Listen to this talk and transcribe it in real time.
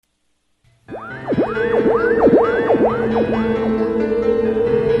Welcome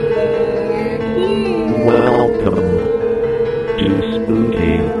to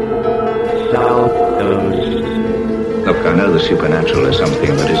Spooky South Coast. Look, I know the supernatural is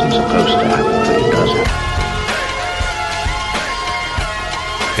something that isn't supposed to happen, but it does happen.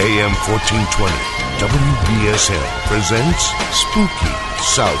 AM 1420, WBSM presents Spooky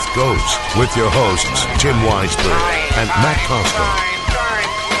South Coast with your hosts, Tim Weisberg and Matt Costa.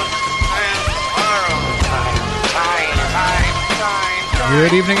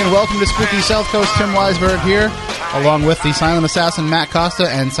 Good evening and welcome to Spooky South Coast. Tim Weisberg here, along with the silent assassin Matt Costa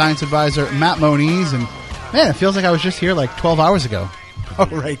and science advisor Matt Moniz. And man, it feels like I was just here like 12 hours ago. Oh,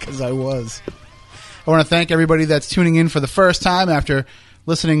 right, because I was. I want to thank everybody that's tuning in for the first time after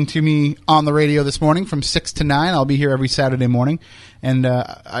listening to me on the radio this morning from 6 to 9. I'll be here every Saturday morning. And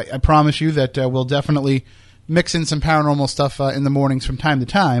I promise you that we'll definitely mix in some paranormal stuff in the mornings from time to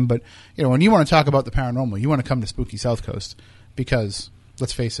time. But, you know, when you want to talk about the paranormal, you want to come to Spooky South Coast because,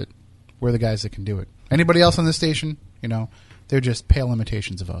 let's face it, we're the guys that can do it. Anybody else on this station, you know, they're just pale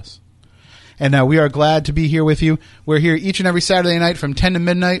imitations of us. And we are glad to be here with you. We're here each and every Saturday night from 10 to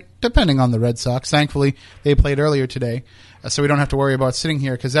midnight, depending on the Red Sox. Thankfully, they played earlier today, so we don't have to worry about sitting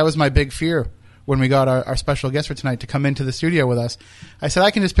here, because that was my big fear when we got our special guest for tonight to come into the studio with us. I said,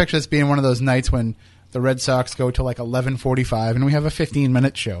 I can just picture this being one of those nights when the Red Sox go to like 11:45 and we have a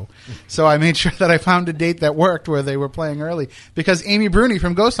 15-minute show. So I made sure that I found a date that worked where they were playing early, because Amy Bruni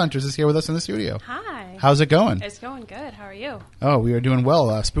from Ghost Hunters is here with us in the studio. Hi. How's it going? It's going good. How are you? Oh, we are doing well.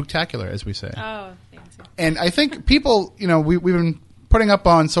 Spooktacular, as we say. Oh, thanks. And I think people, you know, we've been putting up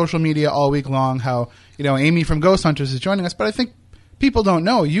on social media all week long how, you know, Amy from Ghost Hunters is joining us, but I think people don't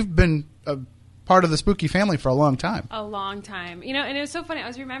know you've been a part of the spooky family for a long time. A long time. You know, and it was so funny. I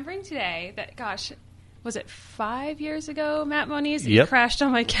was remembering today that, gosh, was it 5 years ago, Matt Moniz, that you crashed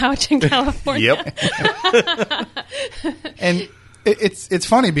on my couch in California? Yep. And it's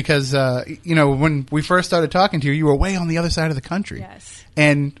funny because, you know, when we first started talking to you, you were way on the other side of the country. Yes.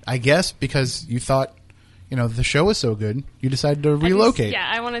 And I guess because you thought, you know, the show was so good, you decided to relocate.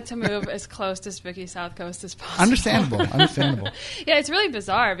 I wanted to move as close to Spooky South Coast as possible. Understandable. Yeah, it's really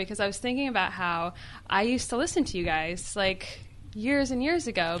bizarre because I was thinking about how I used to listen to you guys, like, years and years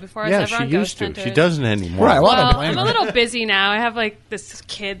ago before I was ever on Ghost Hunters. Yeah, she used to. She doesn't anymore. Right, well, I'm a little busy now. I have like this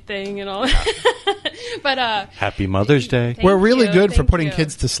kid thing and all. But Happy Mother's Day. We're really good for putting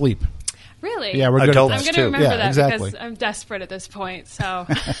kids to sleep. Really? Yeah, we're good. Adults I'm going to too. remember Yeah, that exactly. because I'm desperate at this point. So,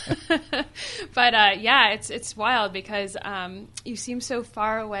 but yeah, it's wild because you seem so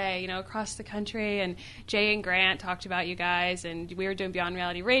far away, you know, across the country. And Jay and Grant talked about you guys, and we were doing Beyond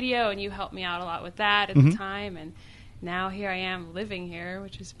Reality Radio, and you helped me out a lot with that at the time. And now here I am living here,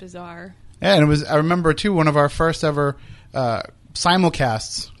 which is bizarre. Yeah, and it was. I remember too, one of our first ever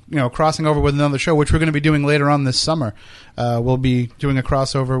simulcasts. You know, crossing over with another show, which we're going to be doing later on this summer. We'll be doing a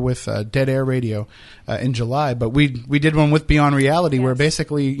crossover with Dead Air Radio in July. But we did one with Beyond Reality, where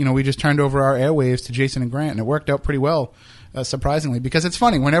basically, you know, we just turned over our airwaves to Jason and Grant, and it worked out pretty well, surprisingly. Because it's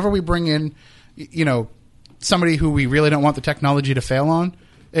funny, whenever we bring in, you know, somebody who we really don't want the technology to fail on,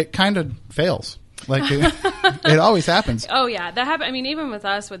 it kind of fails. Like, it always happens. Oh, yeah. That happened. I mean, even with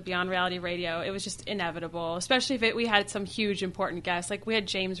us, with Beyond Reality Radio, it was just inevitable, especially if we had some huge, important guests. Like, we had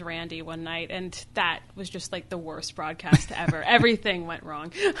James Randi one night, and that was just, like, the worst broadcast ever. Everything went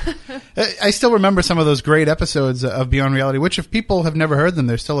wrong. I still remember some of those great episodes of Beyond Reality, which if people have never heard them,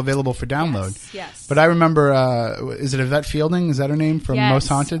 they're still available for download. Yes. But I remember, is it Yvette Fielding? Is that her name from Most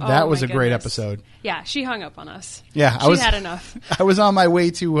Haunted? That was a great episode. Yeah, she hung up on us. Yeah, she had enough. I was on my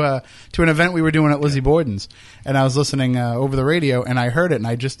way to an event we were doing at Lizzie Borden's, and I was listening over the radio, and I heard it, and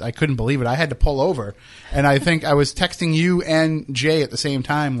I couldn't believe it. I had to pull over, and I think I was texting you and Jay at the same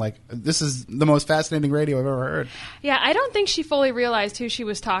time, like, this is the most fascinating radio I've ever heard. Yeah, I don't think she fully realized who she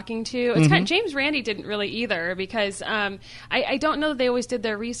was talking to. It's kind of, James Randi didn't really either, because I don't know that they always did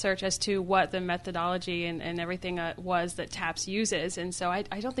their research as to what the methodology and everything was that TAPS uses, and so I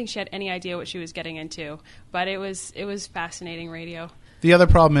don't think she had any idea what she was getting into, but it was fascinating radio. The other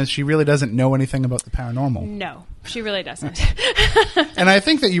problem is she really doesn't know anything about the paranormal. No, she really doesn't. And I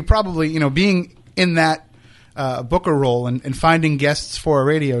think that you probably, you know, being in that booker role and finding guests for a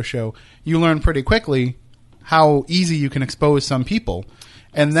radio show, you learn pretty quickly how easy you can expose some people.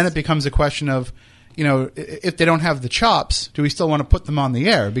 And then it becomes a question of, you know, if they don't have the chops, do we still want to put them on the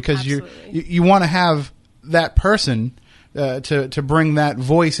air? Because you want to have that person to bring that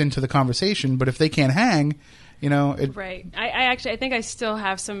voice into the conversation. But if they can't hang, you know, right. I think I still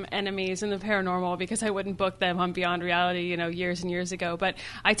have some enemies in the paranormal because I wouldn't book them on Beyond Reality, you know, years and years ago. But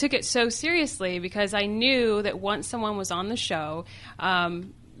I took it so seriously because I knew that once someone was on the show,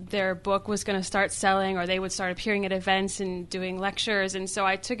 their book was going to start selling, or they would start appearing at events and doing lectures. And so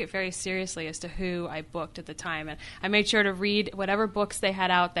I took it very seriously as to who I booked at the time. And I made sure to read whatever books they had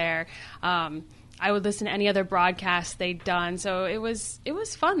out there. I would listen to any other broadcasts they'd done. So it was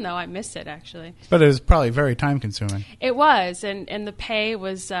fun, though. I missed it, actually. But it was probably very time-consuming. It was, and the pay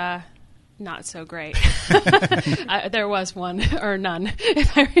was not so great. There was one or none,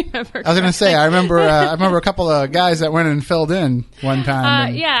 if I remember. I was going to say, I remember a couple of guys that went and filled in one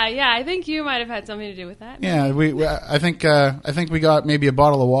time. Yeah. I think you might have had something to do with that. Yeah, I think we got maybe a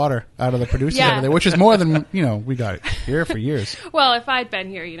bottle of water out of the producers over there, which is more than we got here for years. Well, if I'd been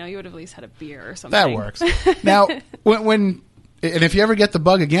here, you would have at least had a beer or something. That works. Now, when and if you ever get the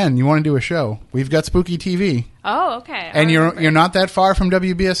bug again, you want to do a show, we've got Spooky TV. Oh, okay. And you're not that far from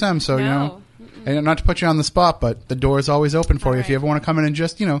WBSM, so No. And not to put you on the spot, but the door is always open for you if you ever want to come in and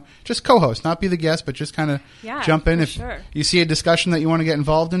just co-host, not be the guest, but just kind of jump in. If you see a discussion that you want to get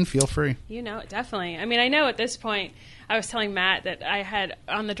involved in, feel free. Definitely. I mean, I know at this point, I was telling Matt that I had,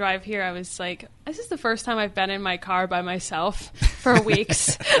 on the drive here, I was like, this is the first time I've been in my car by myself for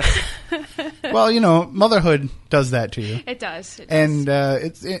weeks. Well, motherhood does that to you. It does. And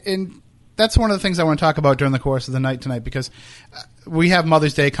that's one of the things I want to talk about during the course of the night tonight, because we have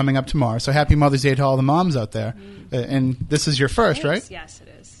Mother's Day coming up tomorrow. So happy Mother's Day to all the moms out there. And this is your first, right? Yes, it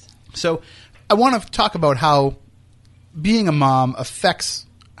is. So I want to talk about how being a mom affects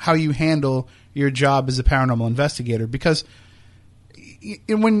how you handle your job as a paranormal investigator, because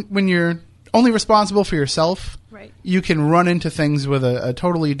when you're only responsible for yourself, right, you can run into things with a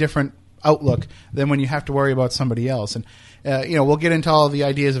totally different outlook than when you have to worry about somebody else. And we'll get into all the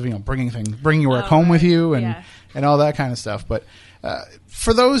ideas of bringing your work home with you and all that kind of stuff. But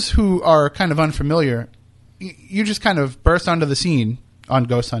for those who are kind of unfamiliar, you just kind of burst onto the scene on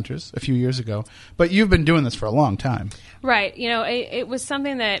Ghost Hunters a few years ago, but you've been doing this for a long time. Right. It was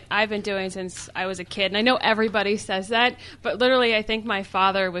something that I've been doing since I was a kid. And I know everybody says that, but literally I think my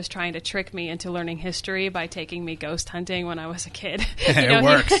father was trying to trick me into learning history by taking me ghost hunting when I was a kid. It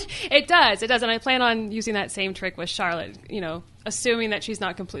works. It does. And I plan on using that same trick with Charlotte, assuming that she's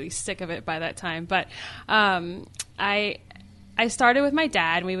not completely sick of it by that time. But I started with my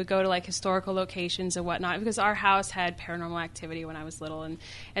dad, and we would go to historical locations and whatnot, because our house had paranormal activity when I was little. And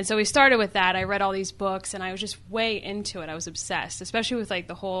so we started with that. I read all these books, and I was just way into it. I was obsessed, especially with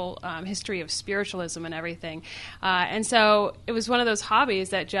the whole history of spiritualism and everything. And so it was one of those hobbies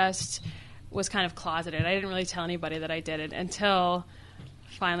that just was kind of closeted. I didn't really tell anybody that I did it until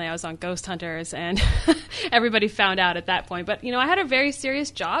finally I was on Ghost Hunters, and everybody found out at that point. But, I had a very serious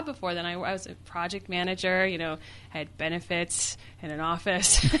job before then. I was a project manager, I had benefits in an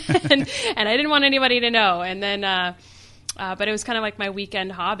office, and I didn't want anybody to know. And then, but it was kind of like my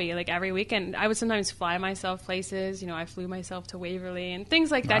weekend hobby. Every weekend, I would sometimes fly myself places. I flew myself to Waverly and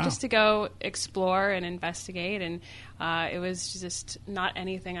things like that, just to go explore and investigate. And it was just not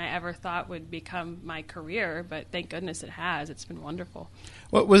anything I ever thought would become my career, but thank goodness it has. It's been wonderful.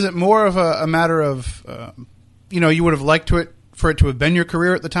 Well, was it more of a matter of, you would have liked for it to have been your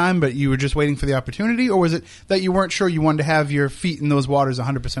career at the time, but you were just waiting for the opportunity? Or was it that you weren't sure you wanted to have your feet in those waters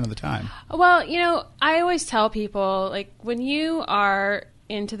 100% of the time? Well, I always tell people, when you are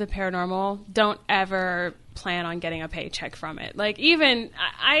into the paranormal, don't ever plan on getting a paycheck from it.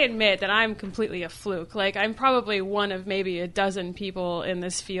 I admit that I'm completely a fluke. I'm probably one of maybe a dozen people in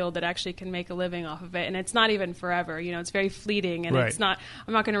this field that actually can make a living off of it, and it's not even forever. It's very fleeting, and right.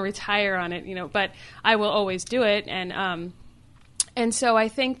 I'm not going to retire on it, but I will always do it. And so I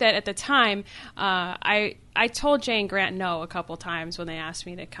think that at the time, I told Jay and Grant no a couple times when they asked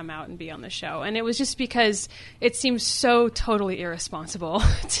me to come out and be on the show. And it was just because it seemed so totally irresponsible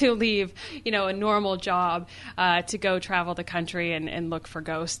to leave, a normal job to go travel the country and look for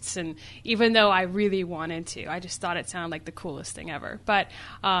ghosts. And even though I really wanted to, I just thought it sounded like the coolest thing ever. But,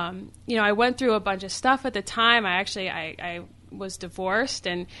 I went through a bunch of stuff at the time. I was divorced.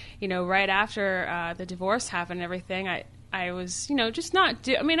 And, right after the divorce happened and everything, I was, just not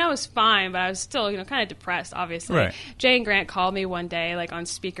I was fine, but I was still, kind of depressed, obviously. Right. Jay and Grant called me one day, on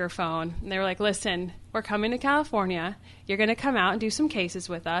speakerphone, and they were like, listen, we're coming to California. You're going to come out and do some cases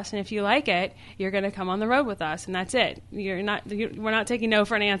with us, and if you like it, you're going to come on the road with us, and that's it. We're not taking no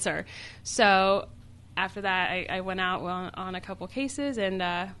for an answer. So after that, I went out on a couple cases, and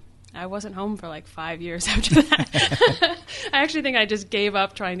I wasn't home for 5 years after that. I actually think I just gave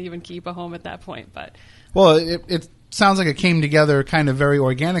up trying to even keep a home at that point. But well, it sounds like it came together kind of very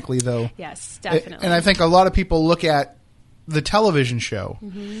organically, though. Yes, definitely. And I think a lot of people look at the television show,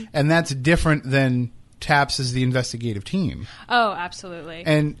 and that's different than TAPS as the investigative team. Oh, absolutely.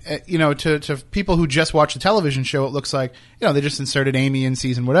 And, to people who just watch the television show, it looks like, they just inserted Amy in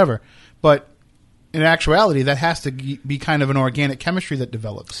season whatever. But in actuality, that has to be kind of an organic chemistry that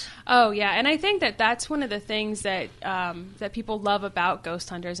develops. Oh, yeah. And I think that that's one of the things that that people love about Ghost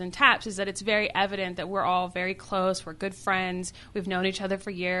Hunters and TAPS is that it's very evident that we're all very close. We're good friends. We've known each other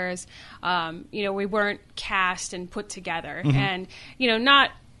for years. We weren't cast and put together. Mm-hmm. And,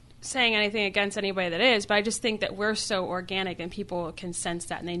 not saying anything against anybody that is, but I just think that we're so organic and people can sense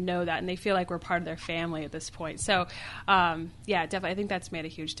that and they know that and they feel like we're part of their family at this point. So, definitely, I think that's made a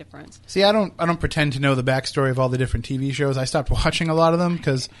huge difference. See, I don't pretend to know the backstory of all the different TV shows. I stopped watching a lot of them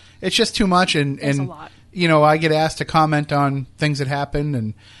because it's just too much. And a lot. I get asked to comment on things that happen,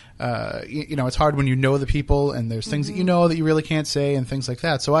 and it's hard when you know the people and there's things that you know that you really can't say and things like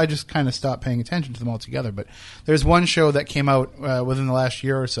that. So I just kind of stopped paying attention to them altogether. But there's one show that came out within the last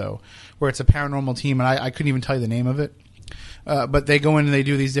year or so where it's a paranormal team, and I couldn't even tell you the name of it. But they go in and they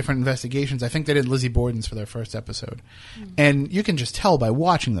do these different investigations. I think they did Lizzie Borden's for their first episode. And you can just tell by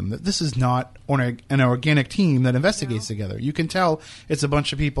watching them that this is not an organic team that investigates together. You can tell it's a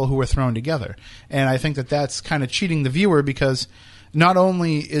bunch of people who were thrown together. And I think that that's kind of cheating the viewer because not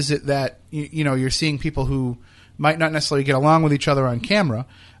only is it that you're seeing people who might not necessarily get along with each other on camera,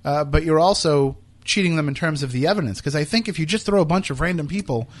 but you're also cheating them in terms of the evidence. Because I think if you just throw a bunch of random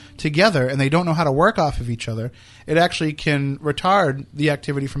people together and they don't know how to work off of each other, it actually can retard the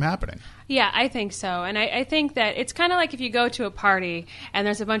activity from happening. Yeah, I think so. And I think that it's kind of like if you go to a party and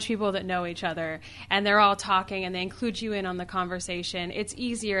there's a bunch of people that know each other and they're all talking and they include you in on the conversation. It's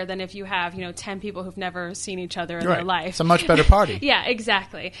easier than if you have, 10 people who've never seen each other in their life. It's a much better party. Yeah,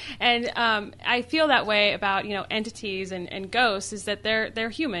 exactly. And I feel that way about, entities and ghosts is that they're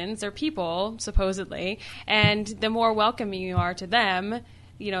humans, they're people, supposedly. And the more welcoming you are to them,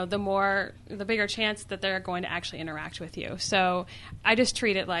 the bigger chance that they're going to actually interact with you. So I just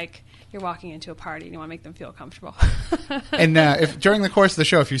treat it like you're walking into a party and you want to make them feel comfortable. And if during the course of the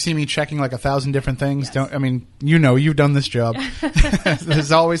show, if you see me checking like 1,000 different things, you've done this job.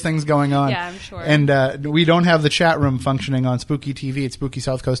 There's always things going on. Yeah, I'm sure. And we don't have the chat room functioning on Spooky TV at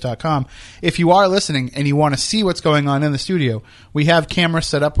SpookySouthCoast.com. If you are listening and you want to see what's going on in the studio, we have cameras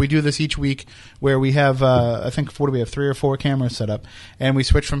set up. We do this each week where we have, I think, 3 or 4 cameras set up, and we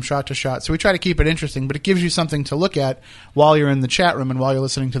switch from shot to shot. So we try to keep it interesting, but it gives you something to look at while you're in the chat room and while you're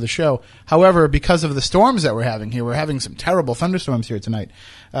listening to the show. However, because of the storms that we're having here, we're having some terrible thunderstorms here tonight.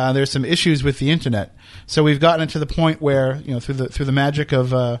 There's some issues with the internet. So we've gotten it to the point where, through the magic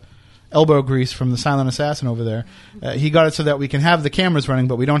of elbow grease from the silent assassin over there, he got it so that we can have the cameras running,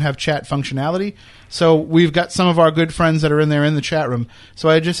 but we don't have chat functionality. So we've got some of our good friends that are in there in the chat room. So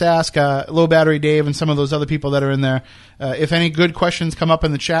I just ask Low Battery Dave and some of those other people that are in there, if any good questions come up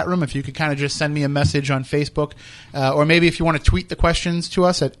in the chat room, if you could kind of just send me a message on Facebook, or maybe if you want to tweet the questions to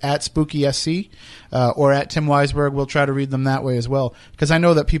us at SpookySC, or at Tim Weisberg, we'll try to read them that way as well. Because I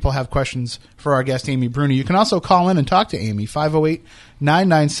know that people have questions for our guest, Amy Bruni. You can also call in and talk to Amy,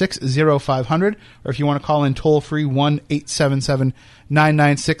 508-996-0500, or if you want to call in toll-free,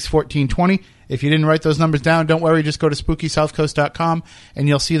 1-877-996-1420. If you didn't write those numbers down, don't worry. Just go to SpookySouthCoast.com, and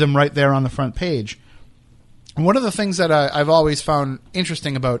you'll see them right there on the front page. And one of the things that I've always found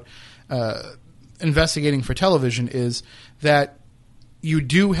interesting about investigating for television is that you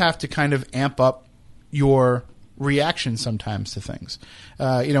do have to kind of amp up your reaction sometimes to things.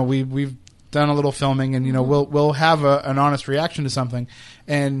 We've done a little filming, and we'll have an honest reaction to something,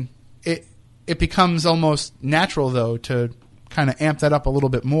 and it becomes almost natural though to kind of amp that up a little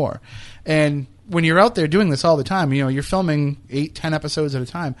bit more. And when you're out there doing this all the time, you're filming 8-10 episodes at a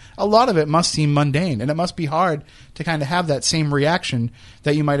time, a lot of it must seem mundane, and it must be hard to kind of have that same reaction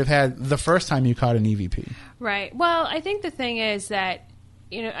that you might have had the first time you caught an EVP. Right. Well, I think the thing is that,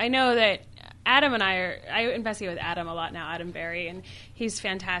 I know that Adam and I investigate with Adam a lot now, Adam Berry, and he's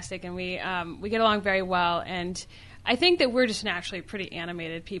fantastic, and we get along very well. And I think that we're just naturally pretty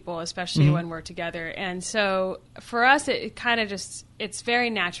animated people, especially when we're together. And so for us, it kind of just, it's very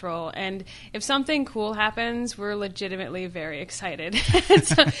natural. And if something cool happens, we're legitimately very excited.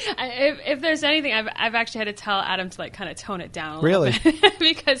 So if there's anything, I've actually had to tell Adam to kind of tone it down a little bit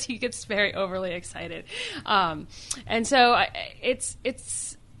because he gets very overly excited. And so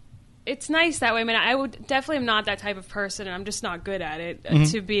it's nice that way. I mean, I would definitely am not that type of person, and I'm just not good at it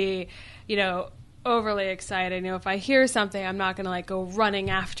to be, overly excited. If I hear something, I'm not going to go running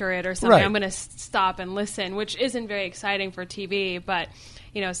after it or something. Right. I'm going to stop and listen, which isn't very exciting for TV, but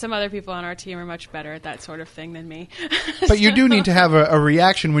some other people on our team are much better at that sort of thing than me. But you do need to have a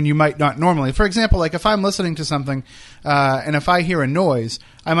reaction when you might not normally. For example, if I'm listening to something and if I hear a noise,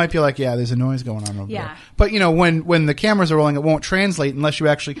 I might be like, yeah, there's a noise going on over there. But, when the cameras are rolling, it won't translate unless you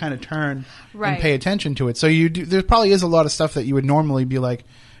actually kind of turn and pay attention to it. So there probably is a lot of stuff that you would normally be like,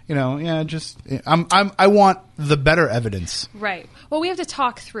 I want the better evidence. Right. Well, we have to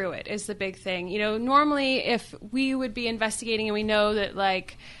talk through it is the big thing. Normally if we would be investigating and we know that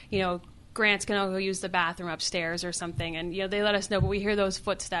Grant's going to go use the bathroom upstairs or something, and they let us know, but we hear those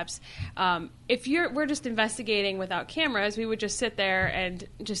footsteps. If we're just investigating without cameras, we would just sit there and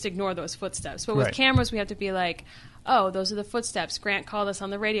just ignore those footsteps. But with cameras, we have to be like, oh, those are the footsteps. Grant called us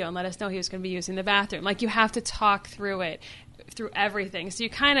on the radio and let us know he was going to be using the bathroom. You have to talk through it, through everything. So you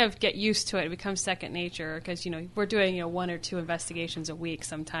kind of get used to it. It becomes second nature because, we're doing, 1 or 2 investigations a week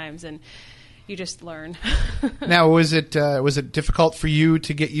sometimes, and you just learn. Now, was it difficult for you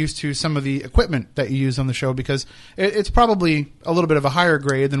to get used to some of the equipment that you use on the show? Because it's probably a little bit of a higher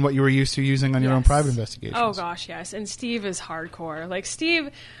grade than what you were used to using on your own private investigations. Oh, gosh, yes. And Steve is hardcore. Steve,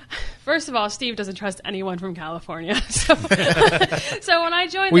 first of all, Steve doesn't trust anyone from California. So when I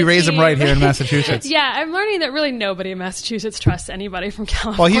joined we raise him right here in Massachusetts. Yeah, I'm learning that really nobody in Massachusetts trusts anybody from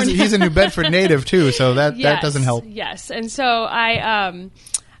California. Well, he's a New Bedford native, too, so that doesn't help. Yes, and so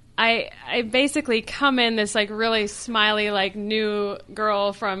I basically come in this really smiley new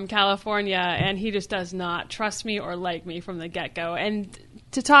girl from California, and he just does not trust me or like me from the get-go. And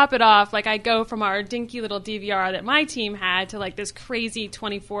to top it off, I go from our dinky little DVR that my team had to this crazy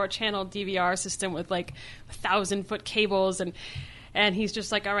 24-channel DVR system with 1,000-foot cables, and he's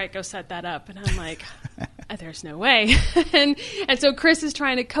just all right, go set that up. And I'm like, there's no way. and so Chris is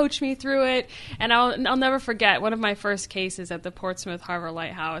trying to coach me through it. And I'll never forget one of my first cases at the Portsmouth Harbor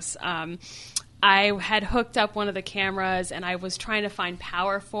Lighthouse. I had hooked up one of the cameras and I was trying to find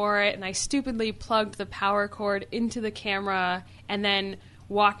power for it. And I stupidly plugged the power cord into the camera and then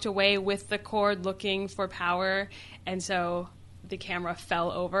walked away with the cord looking for power. And so the camera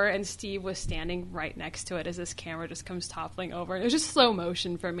fell over, and Steve was standing right next to it as this camera just comes toppling over. It was just slow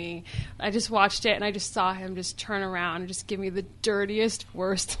motion for me. I just watched it, and I just saw him just turn around and just give me the dirtiest,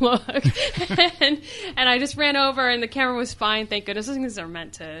 worst look. and I just ran over, and the camera was fine. Thank goodness. Those things are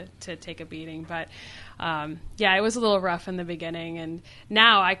meant to take a beating, but it was a little rough in the beginning, and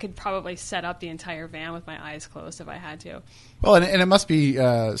now I could probably set up the entire van with my eyes closed if I had to. Well, and it must be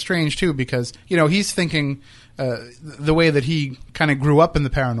strange, too, because, he's thinking the way that he kind of grew up in the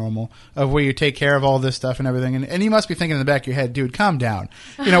paranormal, of where you take care of all this stuff and everything. And you must be thinking in the back of your head, dude, calm down.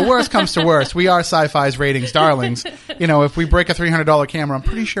 Worst comes to worst. We are Sci-Fi's ratings darlings. If we break a $300 camera, I'm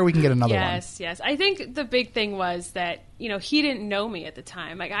pretty sure we can get another one. Yes. I think the big thing was that, he didn't know me at the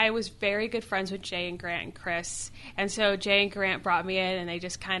time. I was very good friends with Jay and Grant and Chris. And so Jay and Grant brought me in, and they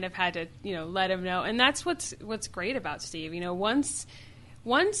just kind of had to, let him know. And that's what's great about Steve.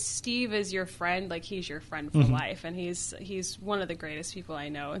 Once Steve is your friend, he's your friend for life, and he's one of the greatest people I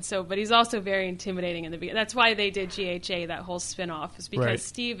know. And so, but he's also very intimidating in the beginning. That's why they did GHA, that whole spinoff, is because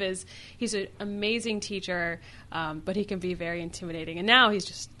Steve he's an amazing teacher, but he can be very intimidating. And now he's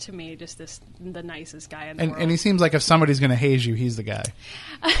just, to me, the nicest guy in the world. And he seems like if somebody's going to haze you, he's the guy.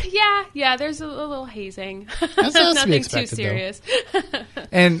 Yeah. There's a little hazing. That's nothing too serious.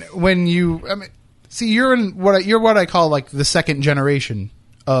 And when you're what I call the second generation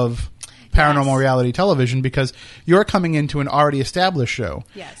of paranormal reality television, because you're coming into an already established show.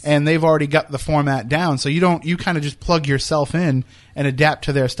 Yes. And they've already got the format down, so you kind of just plug yourself in and adapt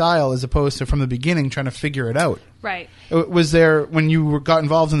to their style, as opposed to from the beginning trying to figure it out. Right. Was there, when you got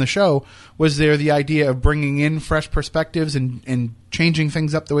involved in the show, was there the idea of bringing in fresh perspectives and changing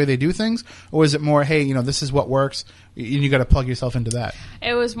things up the way they do things? Or was it more, hey, this is what works, and you got to plug yourself into that?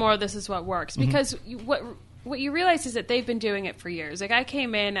 It was more, this is what works. Because what you realize is that they've been doing it for years. I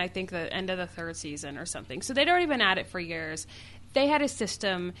came in, I think, the end of the 3rd season or something. So they'd already been at it for years. They had a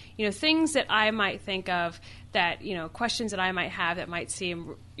system, things that I might think of that, questions that I might have that might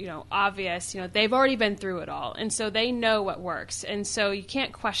seem, obvious, they've already been through it all. And so they know what works. And so you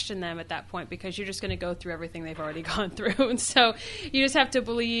can't question them at that point, because you're just going to go through everything they've already gone through. And so you just have to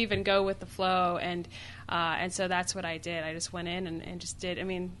believe and go with the flow. And so that's what I did. I just went in and just did.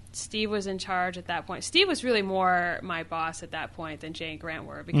 Steve was in charge at that point. Steve was really more my boss at that point than Jay and Grant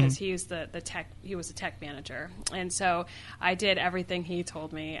were, because he was the tech. He was the tech manager, and so I did everything he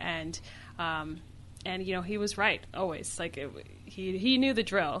told me. And he was right always. He knew the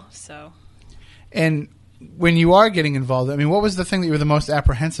drill. So. And when you are getting involved, I mean, what was the thing that you were the most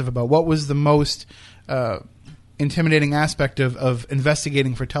apprehensive about? What was the most intimidating aspect of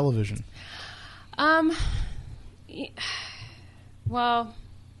investigating for television? Well,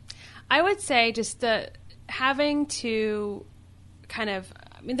 I would say just having to kind of,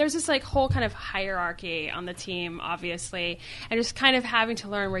 I mean, there's this like whole kind of hierarchy on the team, obviously, and just kind of having to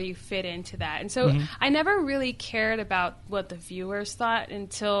learn where you fit into that. And so I never really cared about what the viewers thought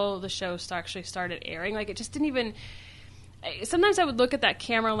until the show actually started airing. Like, it just didn't even, sometimes I would look at that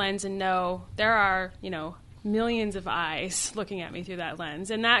camera lens and know there are, millions of eyes looking at me through that lens,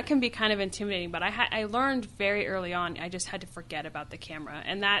 and that can be kind of intimidating. But I learned very early on I just had to forget about the camera,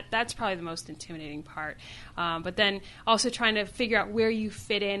 and that's probably the most intimidating part. But then also trying to figure out where you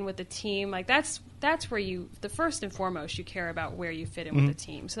fit in with the team, like that's where the first and foremost you care about where you fit in with the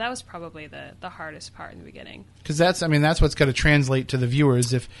team. So that was probably the hardest part in the beginning, because that's what's going to translate to the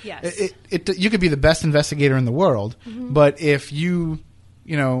viewers. If yes. You could be the best investigator in the world, but if you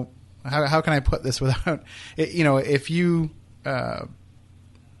how can I put this without, if you don't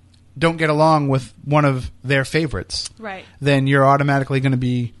get along with one of their favorites, right, then you're automatically going to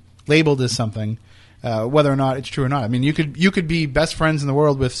be labeled as something, whether or not it's true or not. I mean, you could be best friends in the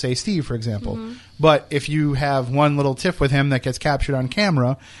world with, say, Steve, for example, but if you have one little tiff with him that gets captured on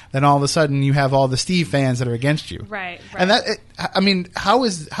camera, then all of a sudden you have all the Steve fans that are against you. Right. And how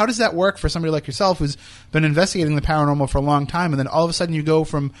does that work for somebody like yourself who's been investigating the paranormal for a long time, and then all of a sudden you go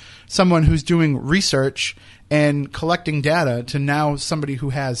from someone who's doing research and collecting data to now somebody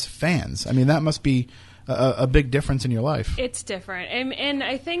who has fans? I mean, that must be a big difference in your life. It's different. And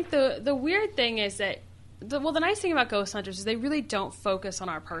I think the weird thing is that the nice thing about Ghost Hunters is they really don't focus on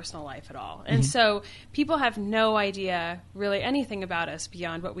our personal life at all. And so people have no idea really anything about us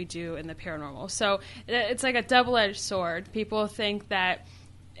beyond what we do in the paranormal. So it's like a double-edged sword. People think that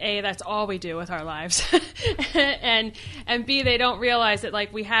A, that's all we do with our lives. and B, they don't realize that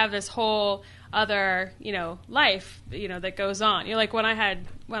like we have this whole other, life, that goes on. Like when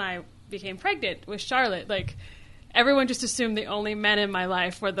I became pregnant with Charlotte, like everyone just assumed the only men in my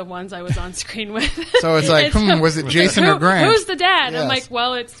life were the ones I was on screen with. So it's like, was it Jason or Grant? Who's the dad? Yes. I'm like,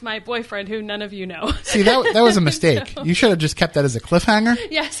 well, it's my boyfriend who none of you know. See, that was a mistake. You should have just kept that as a cliffhanger.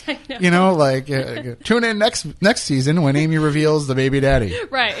 Yes, I know. Tune in next season when Amy reveals the baby daddy.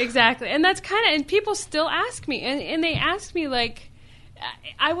 Right, exactly. And that's and people still ask me, and they ask me like,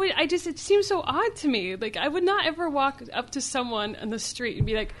 it seems so odd to me. Like, I would not ever walk up to someone on the street and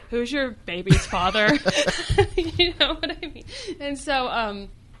be like, who's your baby's father? You know what I mean? And so,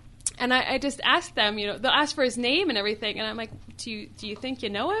 and I just ask them, they'll ask for his name and everything. And I'm like, do you think you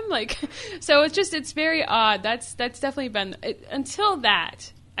know him? Like, so it's very odd. That's definitely been, until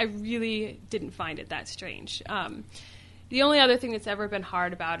that, I really didn't find it that strange. The only other thing that's ever been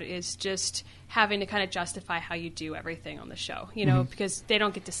hard about it is just having to kind of justify how you do everything on the show, because they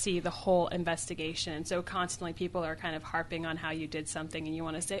don't get to see the whole investigation. And so constantly people are kind of harping on how you did something, and you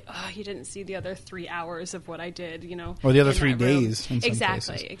want to say, oh, you didn't see the other 3 hours of what I did, Or the other 3 days in some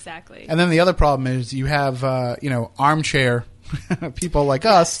cases. Exactly. And then the other problem is you have, armchair people like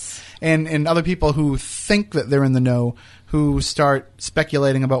us and other people who think that they're in the know, who start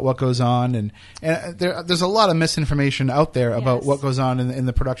speculating about what goes on, and there's a lot of misinformation out there about what goes on in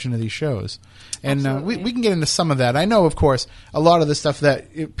the production of these shows, and we can get into some of that. I know, of course, a lot of the stuff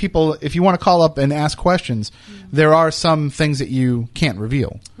that people, if you want to call up and ask questions, there are some things that you can't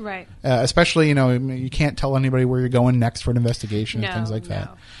reveal, right? Especially, you can't tell anybody where you're going next for an investigation and things like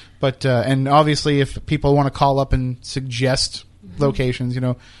that. But and obviously, if people want to call up and suggest locations,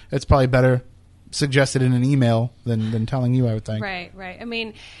 it's probably better suggested in an email than telling you, I would think. Right. I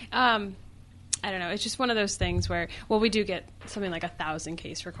mean, I don't know. It's just one of those things where, we do get something like 1,000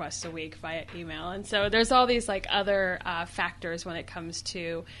 case requests a week via email. And so there's all these like other factors when it comes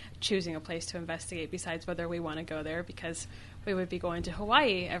to choosing a place to investigate besides whether we want to go there, because we would be going to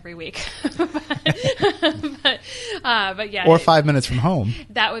Hawaii every week. but yeah. Or 5 minutes from home.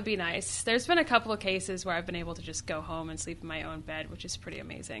 That would be nice. There's been a couple of cases where I've been able to just go home and sleep in my own bed, which is pretty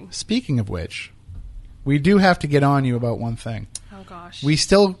amazing. Speaking of which, we do have to get on you about one thing. Oh, gosh. We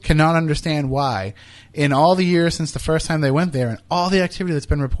still cannot understand why, in all the years since the first time they went there and all the activity that's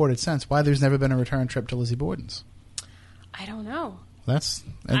been reported since, why there's never been a return trip to Lizzie Borden's. I don't know. That's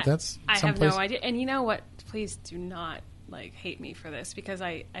I have no idea. And you know what? Please do not hate me for this, because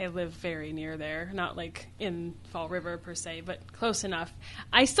I live very near there, not like in Fall River per se, but close enough.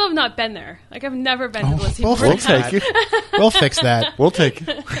 I still have not been there. Like, I've never been to Lizzie Borden's. We'll take it. We'll fix that. We'll take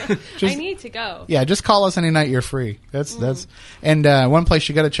it. I need to go. Yeah, just call us any night you're free. That's and one place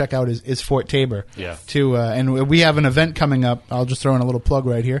you got to check out is Fort Tabor. Yeah. And we have an event coming up. I'll just throw in a little plug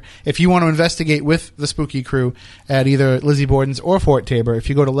right here. If you want to investigate with the Spooky Crew at either Lizzie Borden's or Fort Tabor, if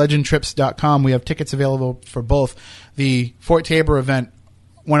you go to legendtrips.com, we have tickets available for both. The Fort Tabor event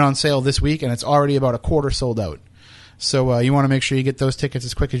went on sale this week, and it's already about a quarter sold out. So you want to make sure you get those tickets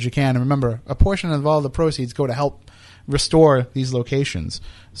as quick as you can. And remember, a portion of all the proceeds go to help restore these locations.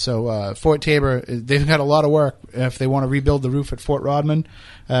 So Fort Tabor, they've got a lot of work. If they want to rebuild the roof at Fort Rodman,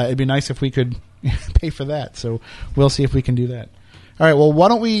 it'd be nice if we could pay for that. So we'll see if we can do that. All right, well, why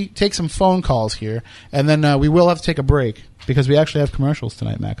don't we take some phone calls here, and then we will have to take a break because we actually have commercials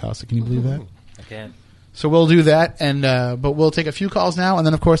tonight, Matt Costa. Can you believe that? I can. So we'll do that, and but we'll take a few calls now, and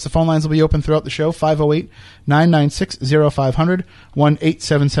then, of course, the phone lines will be open throughout the show, 508-996-0500,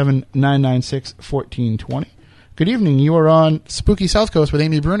 1-877-996-1420. Good evening. You are on Spooky South Coast with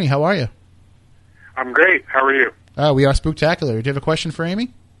Amy Bruni. How are you? I'm great. How are you? We are spooktacular. Do you have a question for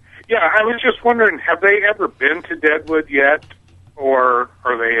Amy? Yeah, I was just wondering, have they ever been to Deadwood yet, or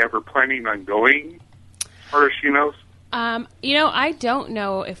are they ever planning on going, as far as she knows? I don't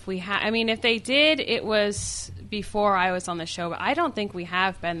know if we have. I mean, if they did, it was before I was on the show, but I don't think we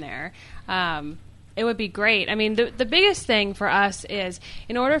have been there. It would be great. I mean, the biggest thing for us is,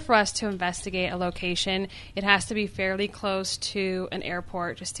 in order for us to investigate a location, it has to be fairly close to an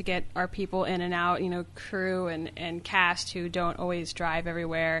airport just to get our people in and out, crew and cast who don't always drive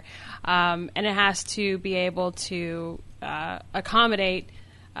everywhere. And it has to be able to accommodate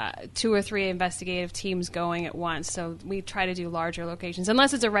 2 or 3 investigative teams going at once. So we try to do larger locations,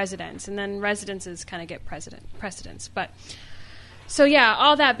 unless it's a residence, and then residences kind of get precedence. But so yeah,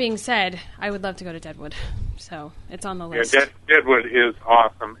 all that being said, I would love to go to Deadwood. So it's on the list. Yeah, Deadwood is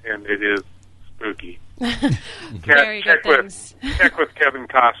awesome, and it is spooky. Very good things. Check with Kevin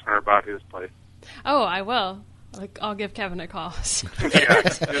Costner about his place. Oh, I will. I'll give Kevin a call. Yeah,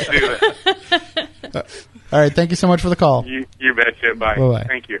 just do that. All right, thank you so much for the call. You betcha. Bye. Bye-bye.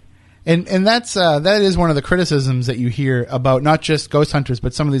 Thank you. And that's that is one of the criticisms that you hear about not just Ghost Hunters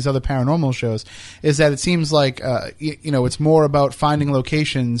but some of these other paranormal shows, is that it seems like it's more about finding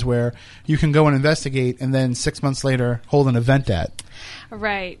locations where you can go and investigate and then 6 months later hold an event at.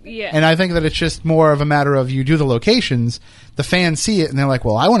 Right, yeah. And I think that it's just more of a matter of you do the locations, the fans see it, and they're like,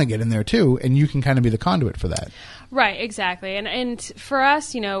 well, I want to get in there too, and you can kind of be the conduit for that. Right, exactly. And for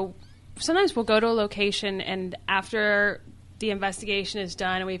us, sometimes we'll go to a location, and after the investigation is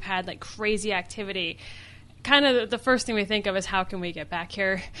done and we've had like crazy activity, kind of the first thing we think of is how can we get back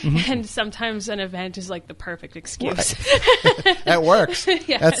here? Mm-hmm. And sometimes an event is like the perfect excuse. Right. That works.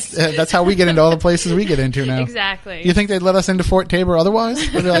 Yes. That's how we get into all the places we get into now. Exactly. You think they'd let us into Fort Tabor otherwise?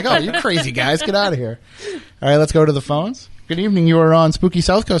 They'd be like, oh, you crazy guys, get out of here. All right, let's go to the phones. Good evening. You are on Spooky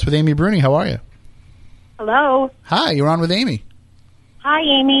South Coast with Amy Bruni. How are you? Hello. Hi, you're on with Amy. Hi,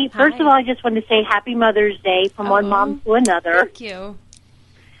 Amy. First of all, I just wanted to say Happy Mother's Day from one mom to another. Thank you.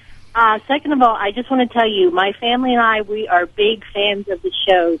 Second of all, I just want to tell you, my family and I, we are big fans of the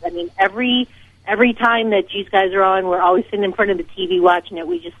shows. I mean, every time that you guys are on, we're always sitting in front of the TV watching it.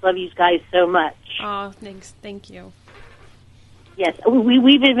 We just love you guys so much. Oh, thanks. Thank you. Yes, we've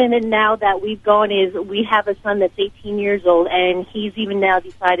even now that we've gone we have a son that's 18 years old, and he's even now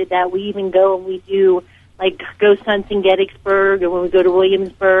decided that we even go and we do like ghost hunts in Gettysburg, and when we go to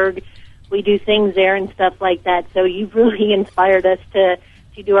Williamsburg, we do things there and stuff like that. So you've really inspired us to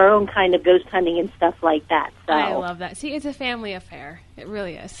do our own kind of ghost hunting and stuff like that. So I love that. See, it's a family affair. It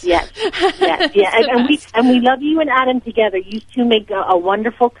really is. Yes, yes, yeah. and we love you and Adam together. You two make a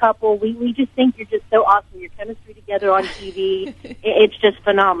wonderful couple. We just think you're just so awesome. Your chemistry together on TV, it's just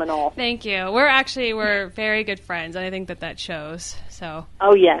phenomenal. Thank you. We're very good friends, and I think that shows. So.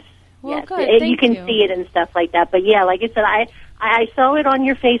 Oh yes. Well, yes. good. You can see it and stuff like that. But yeah, like I said, I saw it on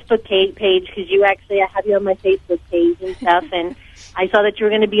your Facebook page because I have you on my Facebook page and stuff, and I saw that you were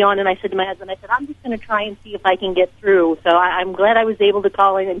going to be on, and I said to my husband, I'm just going to try and see if I can get through. So I'm glad I was able to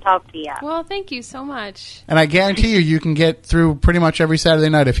call in and talk to you. Well, thank you so much. And I guarantee you can get through pretty much every Saturday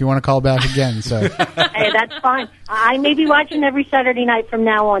night if you want to call back again. So hey, that's fine. I may be watching every Saturday night from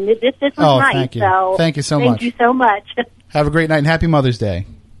now on. This was nice. Thank you. So thank you so much. Thank you so much. Have a great night and happy Mother's Day.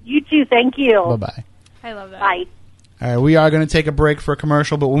 You too. Thank you. Bye-bye. I love that. Bye. All right, we are going to take a break for a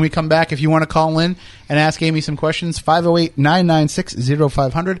commercial, but when we come back, if you want to call in and ask Amy some questions,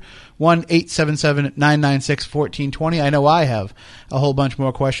 508-996-0500, 1-877-996-1420. I know I have a whole bunch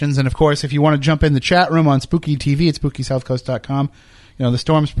more questions. And, of course, if you want to jump in the chat room on Spooky TV at SpookySouthCoast.com, the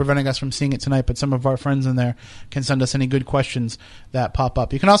storm's preventing us from seeing it tonight, but some of our friends in there can send us any good questions that pop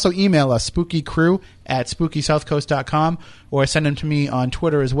up. You can also email us, spookycrew@spookysouthcoast.com, or send them to me on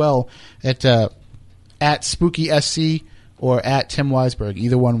Twitter as well at SpookySC or at Tim Weisberg.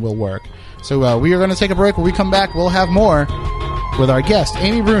 Either one will work. So we are going to take a break. When we come back, we'll have more with our guest,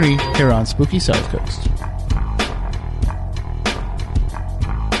 Amy Bruni, here on Spooky South Coast.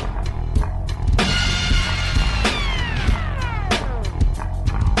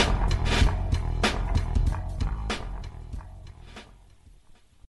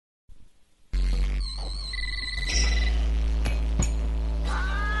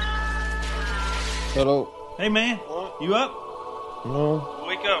 Hello. Hey, man. You up? No.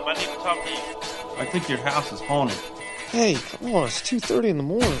 Wake up. I need to talk to you. I think your house is haunted. Hey, come on. It's 2:30 in the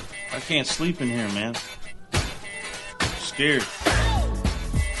morning. I can't sleep in here, man. I'm scared.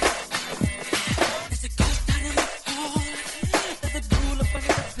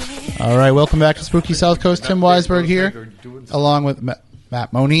 All right, welcome back to Spooky South Coast. Tim Weisberg here, along with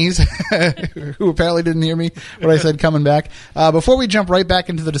Matt Moniz, who apparently didn't hear me what I said coming back. Before we jump right back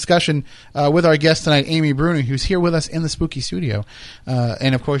into the discussion with our guest tonight, Amy Bruni, who's here with us in the Spooky Studio.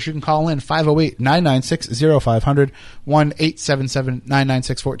 And, of course, you can call in 508-996-0500,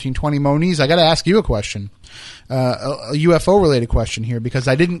 1-877-996-1420. Moniz, I got to ask you a question, a UFO-related question here, because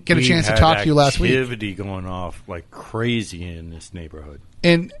I didn't get a chance to talk to you last week. Activity going off like crazy in this neighborhood.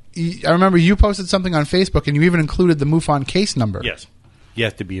 And I remember you posted something on Facebook, and you even included the MUFON case number. Yes. You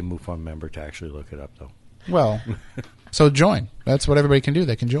have to be a MUFON member to actually look it up, though. Well, so join. That's what everybody can do.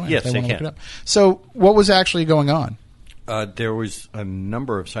 They can join. Yes, if they wanna can. Look it up. So what was actually going on? There was a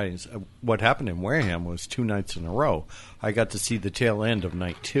number of sightings. What happened in Wareham was 2 nights in a row. I got to see the tail end of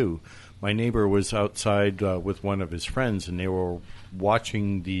night 2. My neighbor was outside with one of his friends, and they were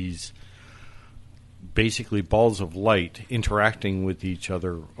watching these basically balls of light interacting with each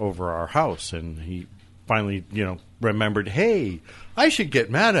other over our house. And he finally, remembered, hey, I should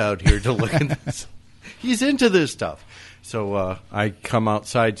get Matt out here to look at this. He's into this stuff. So I come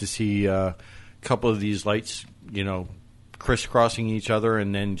outside to see a couple of these lights, crisscrossing each other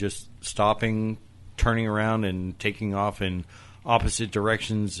and then just stopping, turning around, and taking off in opposite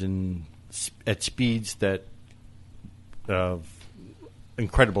directions at speeds that of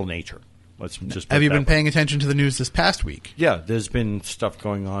incredible nature. Let's just Have you been paying attention to the news this past week? Yeah, there's been stuff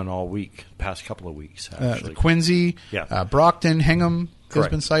going on all week, past couple of weeks, actually. Quincy, Brockton, Hingham, there's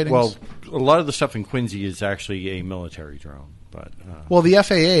been sightings. Well, a lot of the stuff in Quincy is actually a military drone. But well, the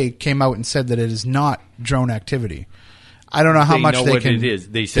FAA came out and said that it is not drone activity. I don't know how much they can. It is.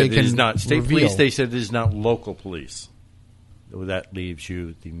 They said it is not state reveal. police. They said it is not local police. That leaves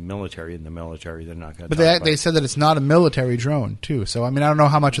you the military, and the military they're not going to. But they said that it's not a military drone too. So I mean, I don't know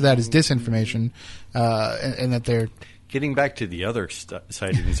how much of that is disinformation, and that they're getting back to the other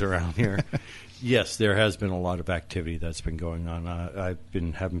sightings around here. Yes, there has been a lot of activity that's been going on. I've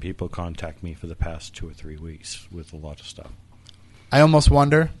been having people contact me for the past 2 or 3 weeks with a lot of stuff. I almost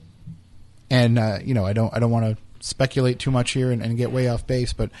wonder, and I don't want to speculate too much here and get way off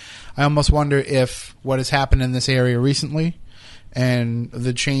base, but I almost wonder if what has happened in this area recently, and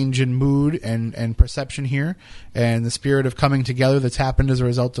the change in mood and perception here, and the spirit of coming together that's happened as a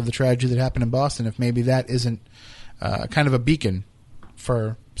result of the tragedy that happened in Boston, if maybe that isn't kind of a beacon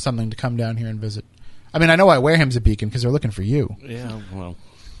for something to come down here and visit. I mean, I know why Wareham's a beacon, because they're looking for you. Yeah, well,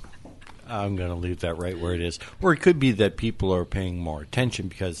 I'm going to leave that right where it is. Or it could be that people are paying more attention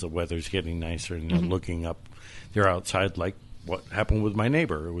because the weather's getting nicer and they're looking up. They're outside like what happened with my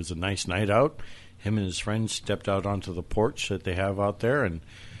neighbor. It was a nice night out. Him and his friends stepped out onto the porch that they have out there, and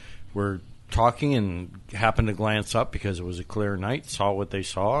we're talking and happened to glance up because it was a clear night, saw what they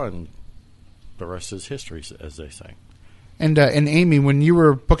saw, and the rest is history, as they say. And Amy, when you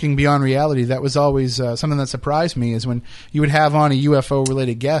were booking Beyond Reality, that was always something that surprised me, is when you would have on a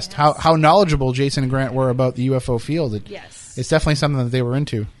UFO-related guest, yes, how knowledgeable Jason and Grant were about the UFO field. Yes. It's definitely something that they were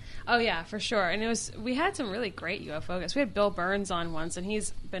into. Oh, yeah, for sure. And we had some really great UFO guests. We had Bill Burns on once, and he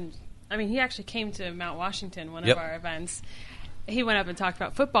actually came to Mount Washington, one of our events. He went up and talked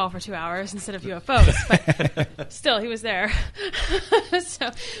about football for 2 hours instead of UFOs, but still, he was there.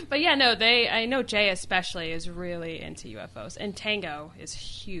 I know Jay especially is really into UFOs, and Tango is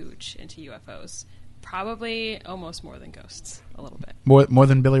huge into UFOs. Probably almost more than ghosts, a little bit. More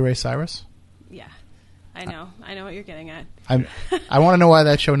than Billy Ray Cyrus? Yeah. I know what you're getting at. I want to know why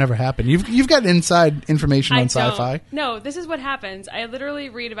that show never happened. You've got inside information on Sci-Fi. No, this is what happens. I literally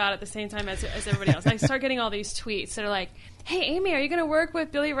read about it at the same time as everybody else. I start getting all these tweets that are like, "Hey, Amy, are you going to work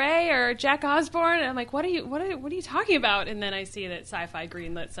with Billy Ray or Jack Osborne?" And I'm like, "What are you talking about?" And then I see that Sci-Fi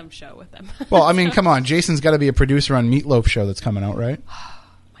greenlit some show with them. Well, I mean, come on, Jason's got to be a producer on Meatloaf show that's coming out, right? Oh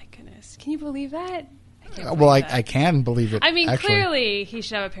my goodness, can you believe that? I can believe it. I mean, actually. Clearly he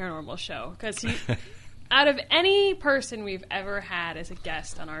should have a paranormal show because out of any person we've ever had as a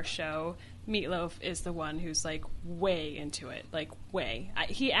guest on our show, Meatloaf is the one who's like way into it, like way.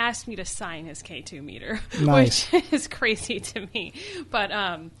 He asked me to sign his K2 meter, nice. Which is crazy to me. But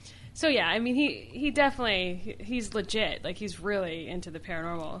so yeah, I mean, he definitely he's legit, like he's really into the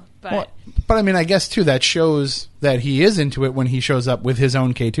paranormal. But I mean, I guess too that shows that he is into it when he shows up with his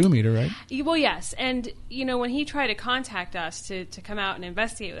own K2 meter, right? Well, yes, and when he tried to contact us to come out and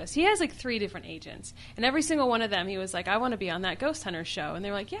investigate with us, he has like 3 different agents, and every single one of them, he was like, "I want to be on that Ghost Hunter show," and they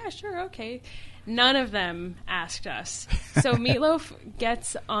were like, "Yeah, sure, okay." None of them asked us. So Meatloaf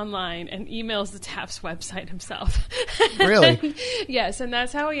gets online and emails the TAPS website himself. Really? Yes, and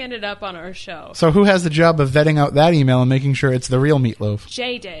that's how he ended up on our show. So who has the job of vetting out that email and making sure it's the real Meatloaf?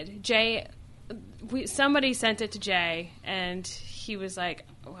 Jay did. Somebody sent it to Jay, and he was like,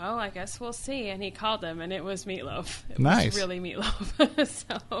 "Well, I guess we'll see." And he called him, and it was Meatloaf. It was really Meatloaf.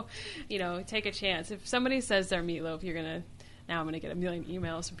 So, take a chance. If somebody says they're Meatloaf, you're going to... Now I'm going to get a million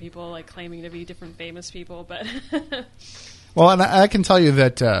emails from people like claiming to be different famous people, but well, and I can tell you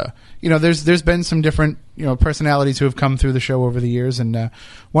that there's been some different personalities who have come through the show over the years, and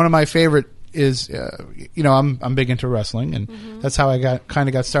one of my favorite is I'm big into wrestling, and that's how I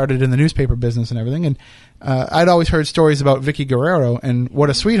got started in the newspaper business and everything, and I'd always heard stories about Vicky Guerrero and what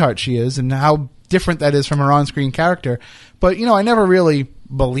a sweetheart she is, and how different that is from her on-screen character, but I never really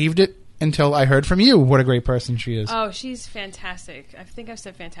believed it until I heard from you what a great person she is. Oh, she's fantastic. I think I've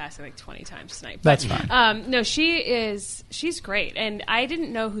said fantastic like 20 times tonight. But, that's fine. No, she's great. And I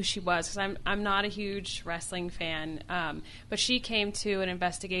didn't know who she was because I'm not a huge wrestling fan. But she came to an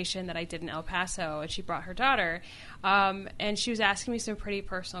investigation that I did in El Paso, and she brought her daughter. And she was asking me some pretty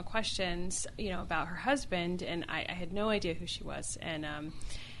personal questions, about her husband, and I had no idea who she was.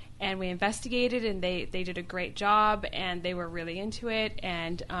 And we investigated, and they did a great job, and they were really into it.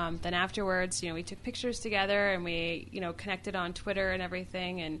 And then afterwards, we took pictures together, and we, connected on Twitter and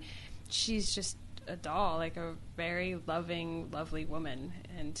everything. And she's just a doll, like a very loving, lovely woman.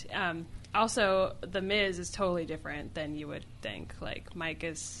 And also, The Miz is totally different than you would think. Like, Mike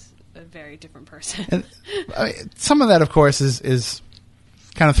is a very different person. And, some of that, of course, is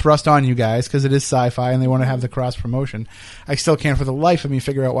kind of thrust on you guys because it is sci-fi and they want to have the cross promotion. I still can't for the life of me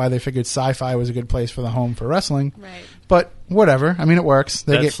figure out why they figured sci-fi was a good place for the home for wrestling. Right. But whatever. I mean, it works.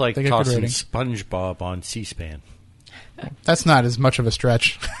 That's like tossing SpongeBob on C-SPAN. That's not as much of a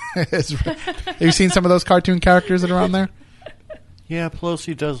stretch. Have you seen some of those cartoon characters that are on there? Yeah,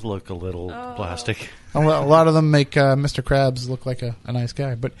 Pelosi does look a little plastic. A lot of them make Mr. Krabs look like a nice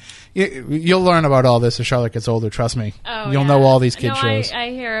guy. But you'll learn about all this as Charlotte gets older, trust me. You'll know all these kid shows.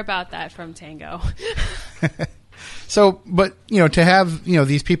 I hear about that from Tango. So, but, to have,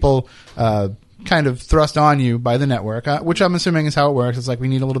 these people kind of thrust on you by the network, which I'm assuming is how it works. It's like we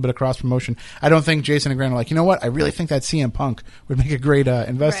need a little bit of cross-promotion. I don't think Jason and Grant are like, you know what, I really think that CM Punk would make a great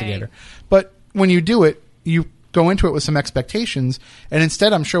investigator. Right. But when you do it, you go into it with some expectations, and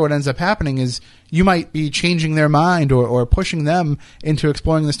instead I'm sure what ends up happening is you might be changing their mind or pushing them into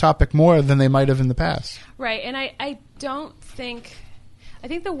exploring this topic more than they might have in the past. Right, and I think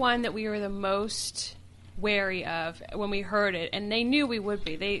the one that we were the most wary of when we heard it, and they knew we would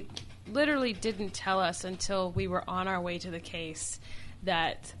be, they literally didn't tell us until we were on our way to the case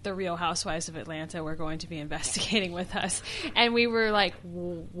that the Real Housewives of Atlanta were going to be investigating with us. And we were like,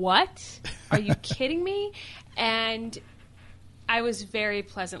 what? Are you kidding me? And I was very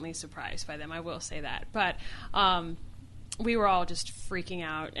pleasantly surprised by them, I will say that. But we were all just freaking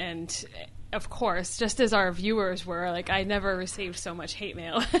out. And, of course, just as our viewers were, like, I never received so much hate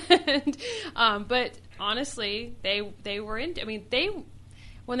mail. But, honestly, they were into... I mean,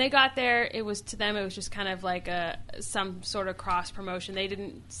 when they got there, it was just kind of like some sort of cross promotion. They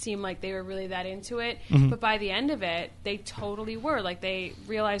didn't seem like they were really that into it. Mm-hmm. But by the end of it, they totally were. Like, they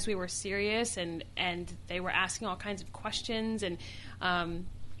realized we were serious, and they were asking all kinds of questions. And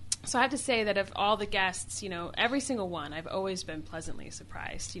so I have to say that of all the guests, every single one, I've always been pleasantly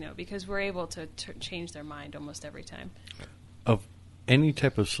surprised, because we're able to change their mind almost every time. Of any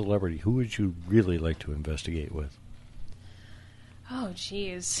type of celebrity, who would you really like to investigate with? Oh,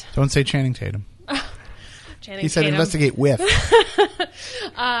 jeez. Don't say Channing Tatum. Channing He said Tatum. investigate with.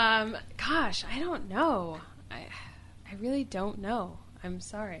 Gosh, I don't know. I really don't know. I'm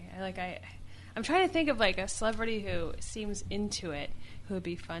sorry. I'm trying to think of like a celebrity who seems into it, who would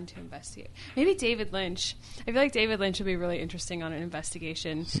be fun to investigate. Maybe David Lynch. I feel like David Lynch would be really interesting on an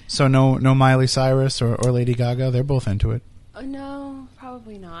investigation. So no Miley Cyrus or Lady Gaga. They're both into it. Oh, no,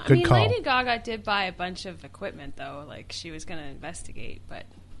 probably not. Good call. Lady Gaga did buy a bunch of equipment though. Like she was going to investigate, but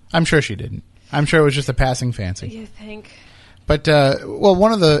I'm sure she didn't. I'm sure it was just a passing fancy. you think? But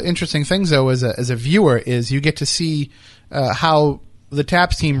one of the interesting things though, as a viewer, is you get to see how the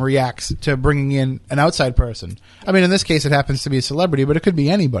TAPS team reacts to bringing in an outside person. I mean, in this case, it happens to be a celebrity, but it could be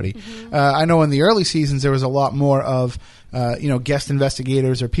anybody. Mm-hmm. I know in the early seasons there was a lot more of guest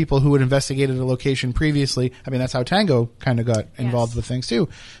investigators or people who had investigated a location previously. I mean, that's how Tango kind of got involved with things too.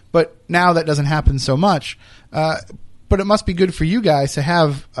 But now that doesn't happen so much. But it must be good for you guys to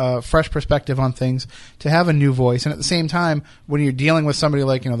have a fresh perspective on things, to have a new voice. And at the same time, when you're dealing with somebody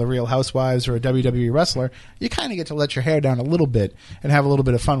like, the Real Housewives or a WWE wrestler, you kind of get to let your hair down a little bit and have a little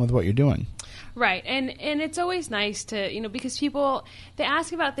bit of fun with what you're doing. Right. And it's always nice to, because people, they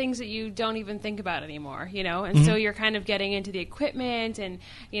ask about things that you don't even think about anymore, and so you're kind of getting into the equipment and,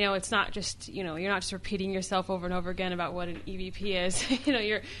 it's not just, you're not just repeating yourself over and over again about what an EVP is.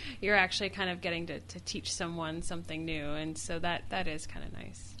 You're actually kind of getting to teach someone something new. And so that is kind of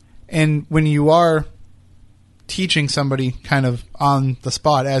nice. And when you are teaching somebody kind of on the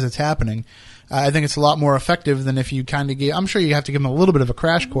spot as it's happening, I think it's a lot more effective than if you kind of give... I'm sure you have to give them a little bit of a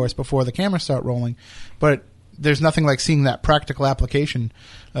crash course before the cameras start rolling, but there's nothing like seeing that practical application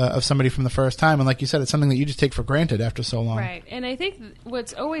of somebody from the first time. And like you said, it's something that you just take for granted after so long. Right. And I think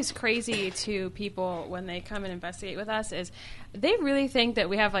what's always crazy to people when they come and investigate with us is they really think that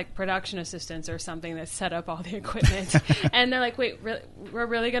we have like production assistants or something that set up all the equipment. And they're like, wait, we're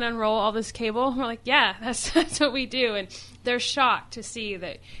really going to unroll all this cable? And we're like, yeah, that's what we do. And they're shocked to see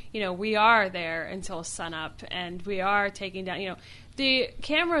that, we are there until sunup and we are taking down, the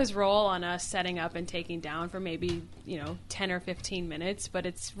cameras roll on us setting up and taking down for maybe, 10 or 15 minutes, but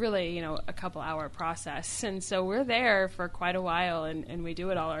it's really, a couple hour process. And so we're there for quite a while and we do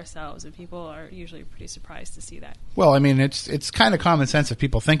it all ourselves. And people are usually pretty surprised to see that. Well, I mean, it's kind of common sense if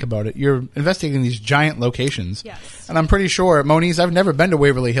people think about it. You're investigating these giant locations. Yes. And I'm pretty sure, Moniz, I've never been to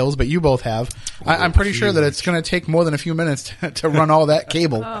Waverly Hills, but you both have. I'm pretty sure that it's going to take more than a few minutes to run all that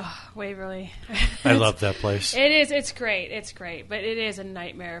cable. Oh, Waverly. I love that place. It is. It's great. It's great. But it is a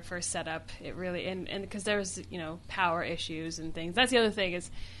nightmare for setup. It really, and because there's, power issues and things. That's the other thing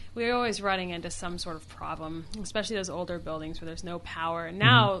is we're always running into some sort of problem, especially those older buildings where there's no power. And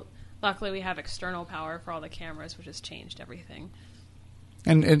now, luckily, we have external power for all the cameras, which has changed everything.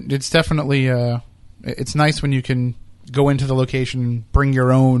 And it's definitely, it's nice when you can go into the location, bring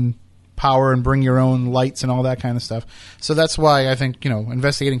your own power and bring your own lights and all that kind of stuff. So that's why I think,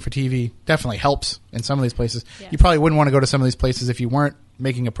 investigating for TV definitely helps in some of these places. Yes. You probably wouldn't want to go to some of these places if you weren't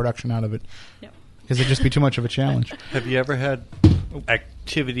making a production out of it. Yep. Because it'd just be too much of a challenge. Have you ever had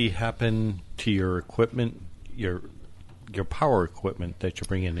activity happen to your equipment, your power equipment that you're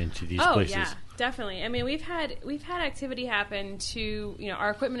bringing into these places? Oh, yeah, definitely. I mean, we've had activity happen to, our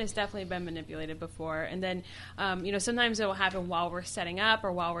equipment has definitely been manipulated before. And then, sometimes it will happen while we're setting up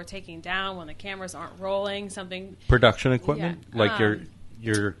or while we're taking down, when the cameras aren't rolling, something. Production equipment? Yeah. Like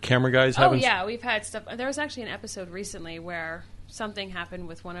your camera guys having? Oh, yeah, we've had stuff. There was actually an episode recently where something happened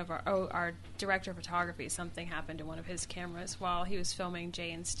with one of our director of photography. Something happened to one of his cameras while he was filming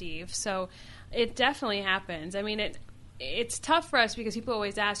Jay and Steve. So it definitely happens. I mean, it's tough for us because people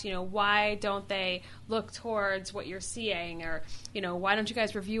always ask, why don't they look towards what you're seeing, or, why don't you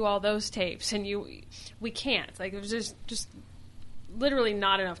guys review all those tapes? And we can't. Like, there's just literally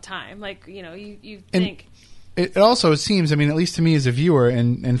not enough time. Like, you think. It also seems, I mean, at least to me as a viewer,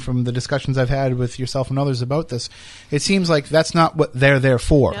 and from the discussions I've had with yourself and others about this, it seems like that's not what they're there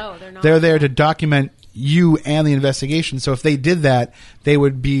for. No, they're not. They're there to document you and the investigation. So if they did that, they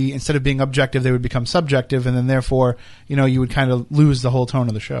would be, instead of being objective, they would become subjective, and then therefore, you would kind of lose the whole tone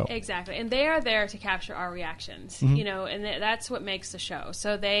of the show. Exactly. And they are there to capture our reactions, and that's what makes the show.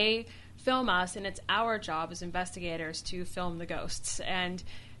 So they film us, and it's our job as investigators to film the ghosts. And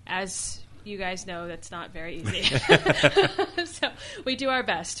as you guys know, that's not very easy. So we do our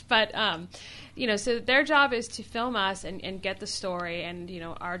best. But, so their job is to film us and get the story. And,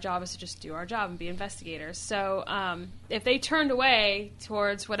 our job is to just do our job and be investigators. So if they turned away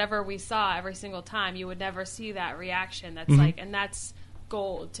towards whatever we saw every single time, you would never see that reaction. That's and that's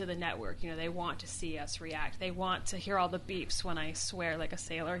gold to the network. They want to see us react. They want to hear all the beeps when I swear like a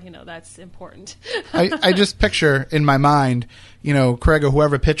sailor. That's important. I just picture in my mind, Craig or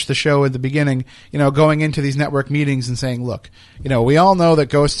whoever pitched the show at the beginning, going into these network meetings and saying, look, we all know that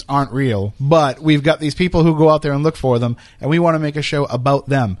ghosts aren't real, but we've got these people who go out there and look for them, and we want to make a show about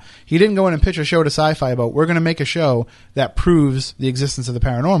them. He didn't go in and pitch a show to Sci-Fi about, we're going to make a show that proves the existence of the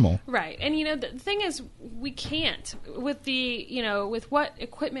paranormal. Right. And, the thing is, we can't. With with what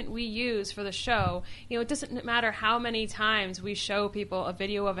equipment we use for the show, it doesn't matter how many times we show people a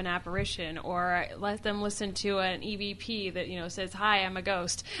video of an apparition or let them listen to an EVP that, says, hi, I'm a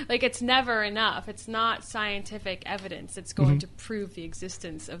ghost. Like, it's never enough. It's not scientific evidence that's going to prove the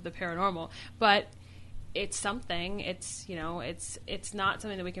existence of the paranormal. But it's something. It's it's not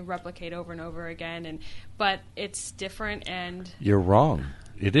something that we can replicate over and over again. But it's different. And you're wrong.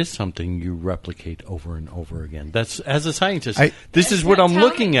 It is something you replicate over and over again. That's, as a scientist, this is what I'm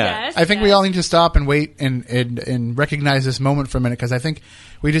looking at. Yes, I think we all need to stop and wait and recognize this moment for a minute, because I think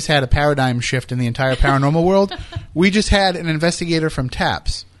we just had a paradigm shift in the entire paranormal world. We just had an investigator from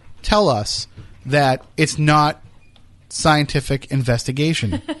TAPS tell us that it's not scientific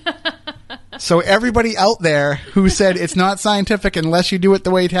investigation. So everybody out there who said it's not scientific unless you do it the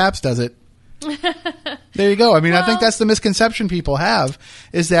way TAPS does it, there you go. I mean, I think that's the misconception people have,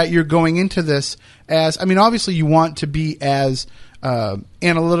 is that you're going into this as, obviously you want to be as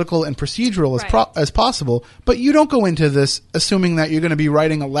analytical and procedural as possible, but you don't go into this assuming that you're going to be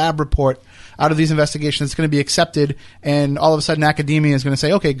writing a lab report out of these investigations that's going to be accepted, and all of a sudden academia is going to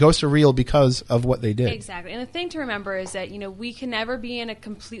say, okay, ghosts are real because of what they did. Exactly. And the thing to remember is that, we can never be in a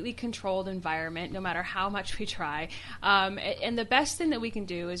completely controlled environment, no matter how much we try. And the best thing that we can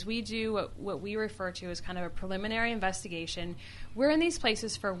do is we do what we refer to as kind of a preliminary investigation. We're in these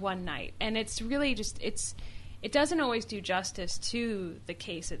places for one night, and it's really just, it doesn't always do justice to the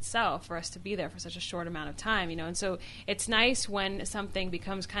case itself for us to be there for such a short amount of time, and so it's nice when something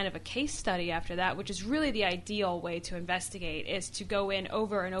becomes kind of a case study after that, which is really the ideal way to investigate, is to go in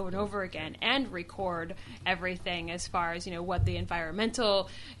over and over and over again and record everything as far as, what the environmental,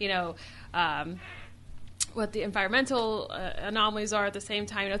 anomalies are at the same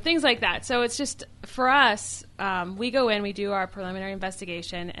time, things like that. So it's just, for us, we go in, we do our preliminary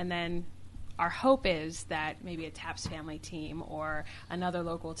investigation, and then our hope is that maybe a TAPS family team or another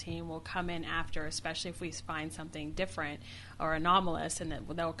local team will come in after, especially if we find something different or anomalous, and then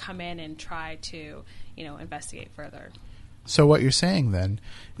they'll come in and try to, investigate further. So what you're saying then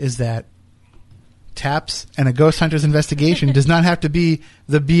is that TAPS and a ghost hunter's investigation does not have to be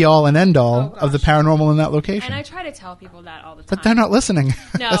the be-all and end-all of the paranormal in that location. And I try to tell people that all the time. But they're not listening.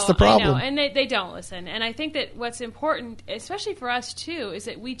 No, that's the problem. I know, and they don't listen. And I think that what's important, especially for us too, is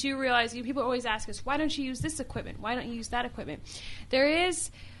that we do realize, people always ask us, why don't you use this equipment? Why don't you use that equipment? There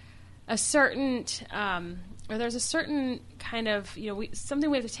is a certain... or there's a certain kind of, something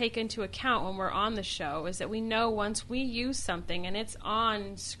we have to take into account when we're on the show is that we know once we use something and it's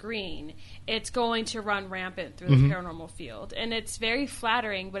on screen, it's going to run rampant through the paranormal field. And it's very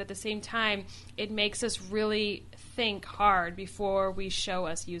flattering, but at the same time, it makes us really think hard before we show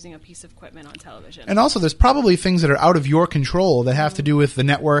us using a piece of equipment on television. And also, there's probably things that are out of your control that have to do with the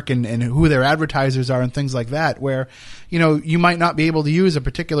network and who their advertisers are and things like that, where, you might not be able to use a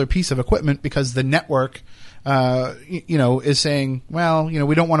particular piece of equipment because the network... is saying, well,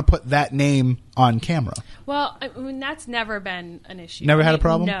 we don't want to put that name on camera. Well, that's never been an issue. Never had a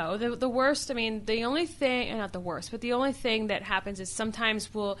problem? No. The worst, the only thing, not the worst, but the only thing that happens is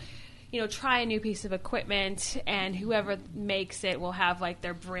sometimes we'll, try a new piece of equipment, and whoever makes it will have,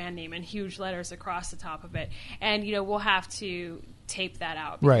 their brand name in huge letters across the top of it. And, we'll have to tape that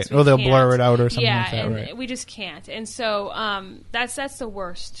out. Right. Or they'll blur it out or something like that. Yeah, and right. we just can't. And so that's the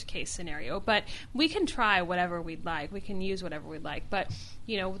worst case scenario. But we can try whatever we'd like. We can use whatever we'd like. But,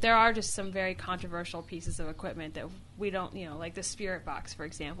 there are just some very controversial pieces of equipment that we don't, like the spirit box, for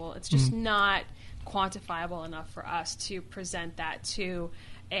example. It's just not quantifiable enough for us to present that to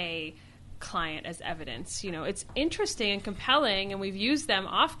a client as evidence. It's interesting and compelling, and we've used them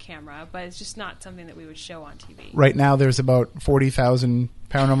off camera, but it's just not something that we would show on TV. Right now, there's about 40,000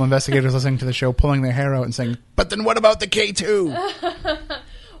 paranormal investigators listening to the show, pulling their hair out and saying, but then what about the K2?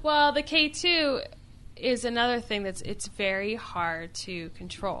 Well, the K2 is another thing it's very hard to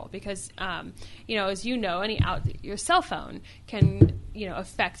control because, as your cell phone can,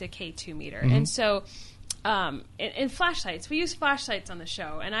 affect a K2 meter. And so in flashlights, we use flashlights on the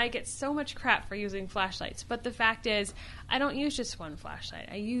show, and I get so much crap for using flashlights. But the fact is, I don't use just one flashlight.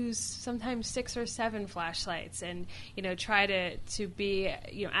 I use sometimes 6 or 7 flashlights, and try to be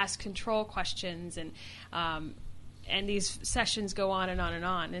ask control questions and these sessions go on and on and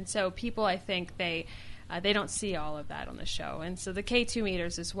on. And so people, I think, they don't see all of that on the show. And so the K2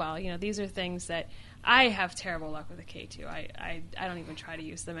 meters as well, these are things that I have terrible luck with the K2. I don't even try to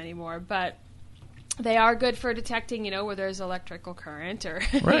use them anymore, but they are good for detecting, where there's electrical current or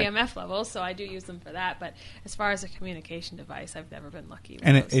Right. EMF levels, so I do use them for that. But as far as a communication device, I've never been lucky with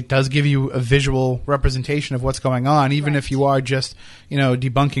And those. it does give you a visual representation of what's going on, even if you are just,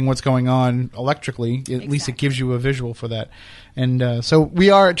 debunking what's going on electrically. At least it gives you a visual for that. And so we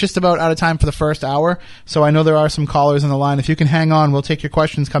are just about out of time for the first hour. So I know there are some callers on the line. If you can hang on, we'll take your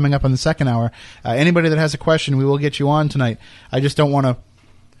questions coming up in the second hour. Anybody that has a question, we will get you on tonight. I just don't want to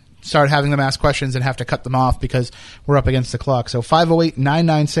start having them ask questions and have to cut them off because we're up against the clock. So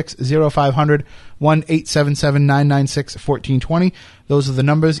 508-996-0500, 1-877-996-1420. Those are the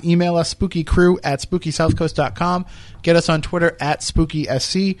numbers. Email us, spookycrew@spookysouthcoast.com. Get us on Twitter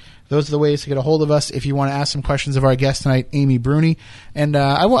 @SpookySC. Those are the ways to get a hold of us if you want to ask some questions of our guest tonight, Amy Bruni. And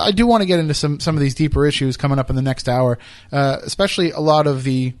I do want to get into some of these deeper issues coming up in the next hour, especially a lot of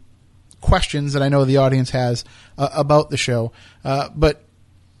the questions that I know the audience has about the show. But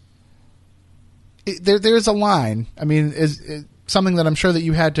there's a line. I mean, is something that I'm sure that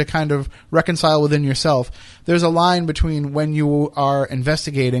you had to kind of reconcile within yourself. There's a line between when you are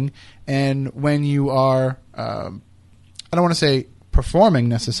investigating and when you are, I don't want to say performing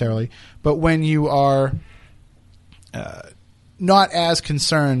necessarily, but when you are not as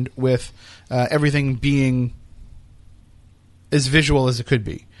concerned with everything being as visual as it could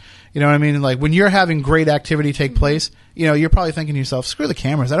be. You know what I mean? Like when you're having great activity take place, you're probably thinking to yourself, screw the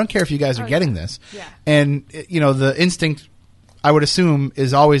cameras. I don't care if you guys are getting this. Yeah. And, the instinct, I would assume,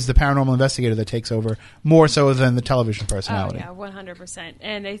 is always the paranormal investigator that takes over more so than the television personality. Oh, yeah, 100%.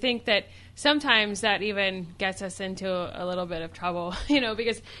 And I think that sometimes that even gets us into a little bit of trouble,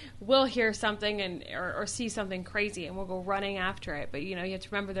 because we'll hear something or see something crazy and we'll go running after it. But, you have to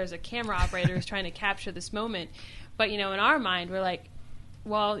remember there's a camera operator who's trying to capture this moment. But, in our mind, we're like,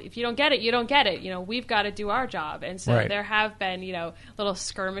 well, if you don't get it, you don't get it. We've got to do our job. And so there have been, little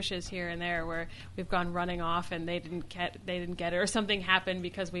skirmishes here and there where we've gone running off and they didn't get it, or something happened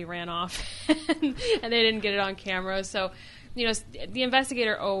because we ran off and they didn't get it on camera. So, the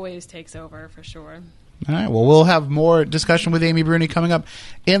investigator always takes over for sure. All right. Well, we'll have more discussion with Amy Bruni coming up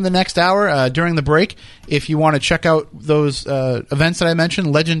in the next hour during the break. If you want to check out those events that I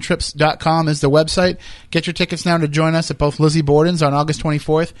mentioned, legendtrips.com is the website. Get your tickets now to join us at both Lizzie Borden's on August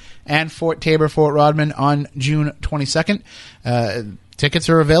 24th and Fort Tabor, Fort Rodman on June 22nd. Tickets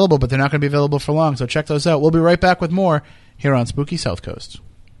are available, but they're not going to be available for long, so check those out. We'll be right back with more here on Spooky South Coast.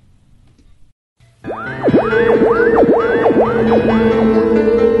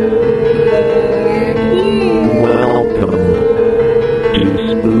 Welcome to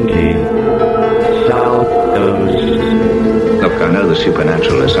Spooky South Coast. Look, I know the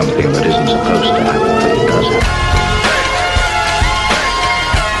supernatural is something that isn't supposed to happen, but it does happen.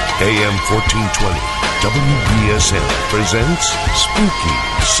 AM 1420, WBSM presents Spooky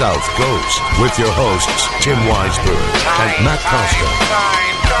South Coast with your hosts, Tim Weisberg and Matt Costa.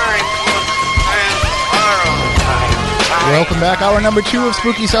 Welcome back. Hour number 2 of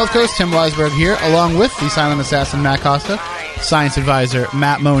Spooky South Coast. Tim Weisberg here, along with the silent assassin Matt Costa, science advisor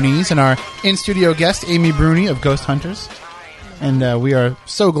Matt Moniz, and our in-studio guest Amy Bruni of Ghost Hunters. And we are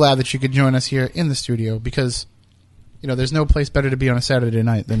so glad that you could join us here in the studio because, there's no place better to be on a Saturday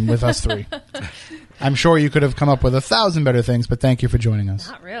night than with us three. I'm sure you could have come up with 1,000 better things, but thank you for joining us.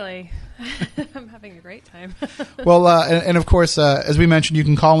 Not really. I'm having a great time. Well, and of course, as we mentioned, you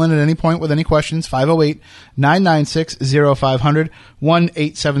can call in at any point with any questions, 508-996-0500,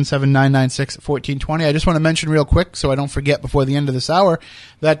 1-877-996-1420. I just want to mention real quick, so I don't forget before the end of this hour,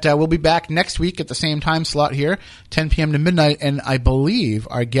 that we'll be back next week at the same time slot here, 10 p.m. to midnight, and I believe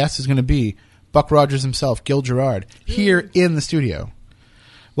our guest is going to be Buck Rogers himself, Gil Gerard, here in the studio.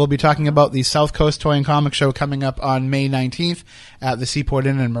 We'll be talking about the South Coast Toy and Comic Show coming up on May 19th at the Seaport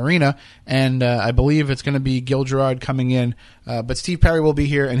Inn and Marina, and I believe it's going to be Gil Gerard coming in, but Steve Perry will be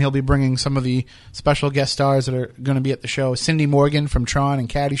here, and he'll be bringing some of the special guest stars that are going to be at the show. Cindy Morgan from Tron and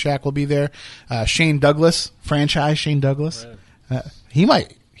Caddyshack will be there. Shane Douglas, franchise Shane Douglas. He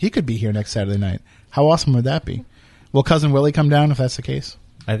could be here next Saturday night. How awesome would that be? Will Cousin Willie come down if that's the case?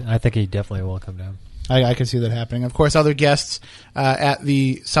 I think he definitely will come down. I can see that happening. Of course, other guests at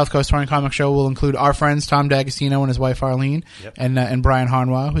the South Coast Touring Comic Show will include our friends Tom D'Agostino and his wife Arlene, and Brian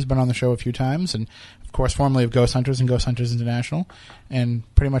Hanwha, who's been on the show a few times, and of course formerly of Ghost Hunters and Ghost Hunters International, and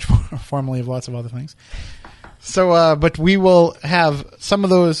pretty much formerly of lots of other things. So, but we will have some of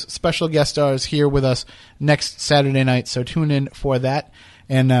those special guest stars here with us next Saturday night, so tune in for that.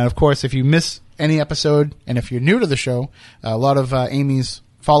 And of course, if you miss any episode, and if you're new to the show, a lot of Amy's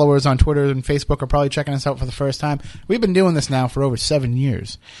followers on Twitter and Facebook are probably checking us out for the first time. We've been doing this now for over 7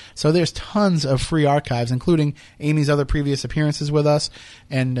 years. So there's tons of free archives, including Amy's other previous appearances with us.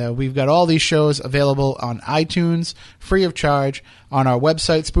 And we've got all these shows available on iTunes, free of charge, on our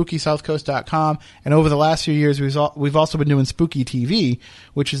website, SpookySouthCoast.com. And over the last few years, we've also been doing Spooky TV,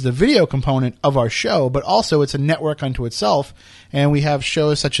 which is the video component of our show, but also it's a network unto itself. And we have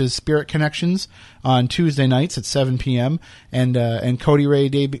shows such as Spirit Connections on Tuesday nights at 7 p.m. And Cody Ray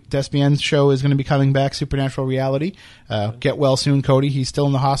Despien's show is going to be coming back, Supernatural Reality. Get well soon, Cody. He's still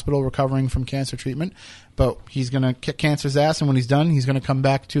in the hospital recovering from cancer treatment, but he's going to kick cancer's ass, and when he's done, he's going to come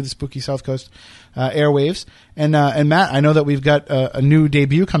back to the Spooky South Coast airwaves. And Matt, I know that we've got a new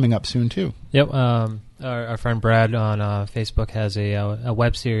debut coming up soon, too. Yep. Our friend Brad on Facebook has a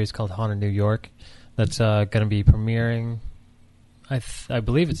web series called Haunted New York that's going to be premiering, I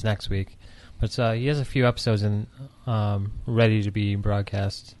believe it's next week. But he has a few episodes ready to be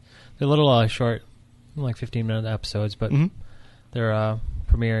broadcast. They're a little short, like 15-minute episodes, but they're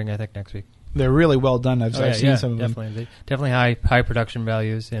premiering, I think, next week. They're really well done. I've seen some of them. Definitely high production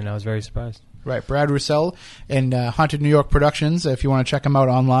values, and I was very surprised. Right, Brad Roussel and Haunted New York Productions, if you want to check him out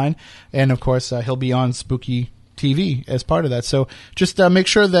online. And, of course, he'll be on Spooky TV as part of that. So just make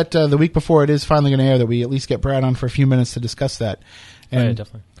sure that the week before it is finally going to air that we at least get Brad on for a few minutes to discuss that. And, yeah,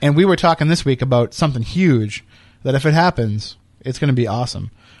 definitely. And we were talking this week about something huge that if it happens, it's going to be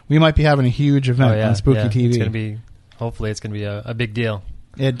awesome. We might be having a huge event on Spooky TV. It's going to be, hopefully it's going to be a big deal.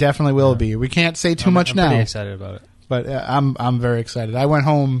 It definitely will be. We can't say too much now. I'm pretty excited about it. But I'm very excited. I went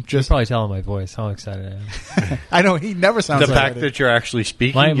home just... You're probably telling my voice how excited I am. I know, he never sounds the excited. fact that you're actually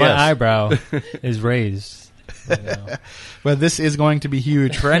speaking, my eyebrow is raised. But this is going to be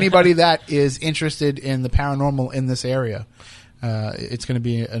huge. For anybody that is interested in the paranormal in this area, it's going to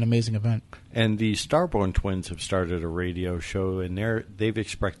be an amazing event. And the Starborn twins have started a radio show, and they've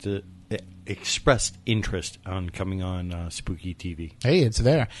expressed interest on coming on Spooky TV. Hey, it's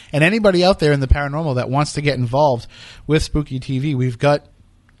there. And anybody out there in the paranormal that wants to get involved with Spooky TV, we've got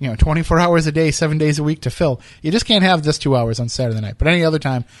 24 hours a day, 7 days a week to fill. You just can't have just 2 hours on Saturday night. But any other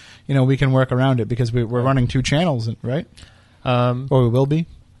time, we can work around it because we're running 2 channels, right? Or we will be.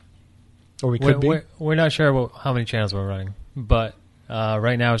 Or we could be. We're not sure about how many channels we're running, but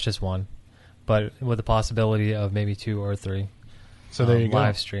right now it's just 1. But with the possibility of maybe 2 or 3. So there you go.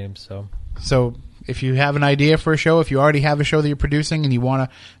 Live streams. So if you have an idea for a show, if you already have a show that you're producing and you want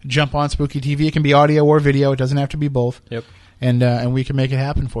to jump on Spooky TV, it can be audio or video. It doesn't have to be both. Yep. And we can make it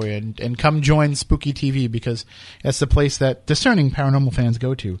happen for you. And come join Spooky TV because that's the place that discerning paranormal fans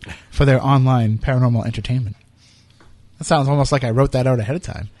go to for their online paranormal entertainment. That sounds almost like I wrote that out ahead of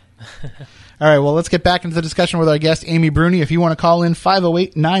time. All right, well, let's get back into the discussion with our guest, Amy Bruni. If you want to call in,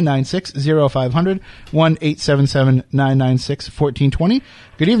 508-996-0500, 1-877-996-1420.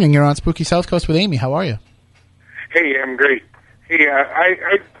 Good evening. You're on Spooky South Coast with Amy. How are you? Hey, I'm great. Hey,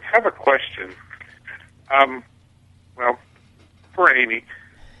 I have a question. Well, for Amy.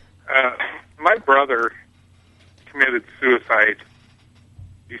 My brother committed suicide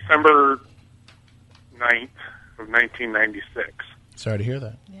December 9th of 1996. Sorry to hear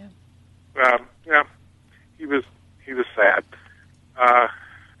that. Yeah, he was sad.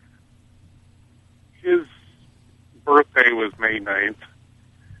 His birthday was May 9th.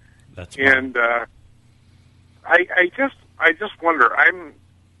 That's and I just wonder. I'm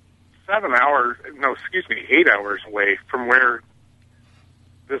 8 hours away from where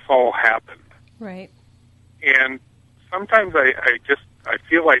this all happened. Right. And sometimes I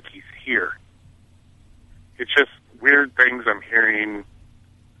feel like he's here. It's just weird things I'm hearing.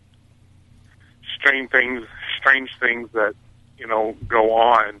 Strange things that go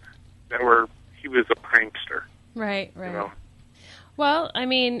on. He was a prankster. Right. Well, I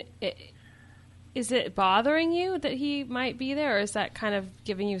mean, is it bothering you that he might be there, or is that kind of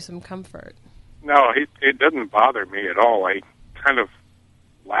giving you some comfort? No, it doesn't bother me at all. I kind of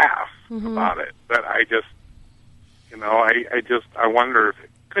laugh about it, but I just, I wonder if it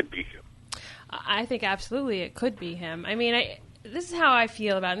could be him. I think absolutely it could be him. I mean, this is how I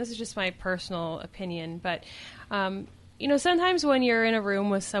feel about it. And this is just my personal opinion, but sometimes when you're in a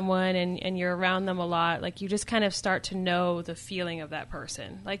room with someone and you're around them a lot, like you just kind of start to know the feeling of that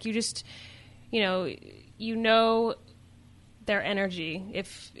person. Like you just, you know their energy,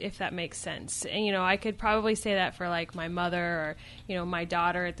 if that makes sense. And I could probably say that for like my mother or my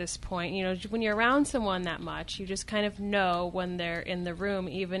daughter at this point. When you're around someone that much, you just kind of know when they're in the room,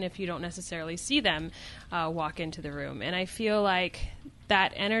 even if you don't necessarily see them walk into the room. And I feel like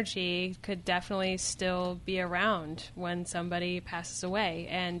that energy could definitely still be around when somebody passes away.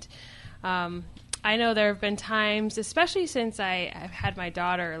 And I know there have been times, especially since I've had my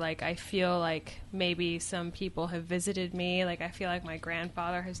daughter, like I feel like maybe some people have visited me. Like I feel like my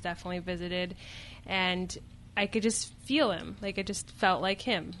grandfather has definitely visited, and I could just feel him. Like it just felt like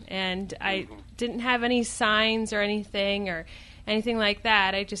him, and I didn't have any signs or anything like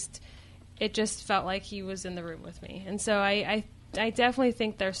that. It just felt like he was in the room with me, and so I definitely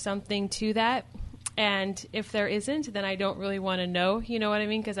think there's something to that. And if there isn't, then I don't really want to know, you know what I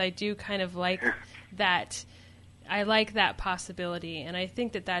mean? Because I do kind of like that. I like that possibility, and I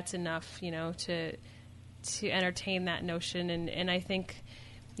think that that's enough, you know, to entertain that notion. And I think,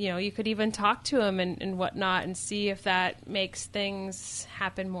 you know, you could even talk to him and whatnot and see if that makes things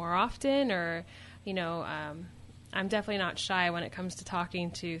happen more often, or, you know, I'm definitely not shy when it comes to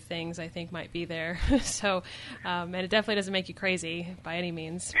talking to things I think might be there. So, and it definitely doesn't make you crazy by any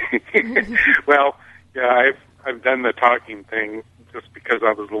means. Well, yeah, I've done the talking thing just because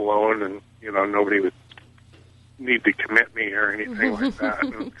I was alone, and you know nobody would need to commit me or anything like that.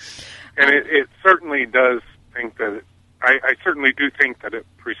 And it certainly does think that I certainly do think that it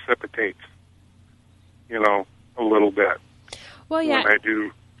precipitates, you know, a little bit. Well, yeah. When I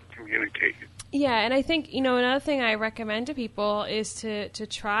do communicate. Yeah, and I think, you know, another thing I recommend to people is to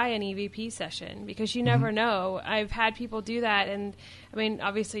try an EVP session, because you never know. I've had people do that, and, I mean,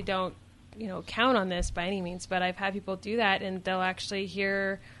 obviously don't, you know, count on this by any means, but I've had people do that, and they'll actually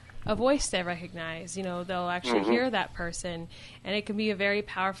hear a voice they recognize. You know, they'll actually hear that person, and it can be a very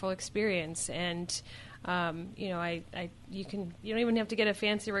powerful experience. And you know, you don't even have to get a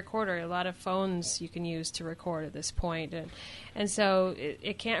fancy recorder. A lot of phones you can use to record at this point, and so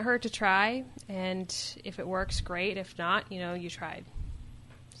it can't hurt to try. And if it works, great. If not, you know, you tried.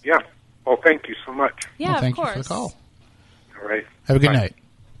 Yeah. Well, thank you so much. Yeah, well, thank of course. you for the call. All right. Have a good night.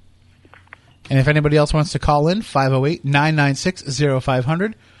 And if anybody else wants to call in,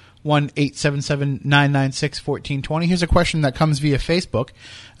 508-996-0500. 1-877-996-1420. Here's a question that comes via Facebook.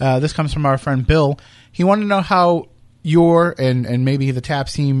 This comes from our friend Bill. He wanted to know how your, and maybe the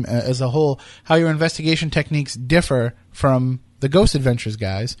TAPS team as a whole, how your investigation techniques differ from the Ghost Adventures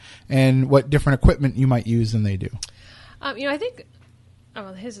guys, and what different equipment you might use than they do. You know, I think,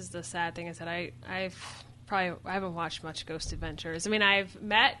 well, his is the sad thing is that I haven't watched much Ghost Adventures. I mean, I've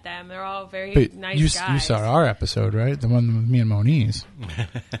met them. They're all very nice guys. You saw our episode, right? The one with me and Moniz.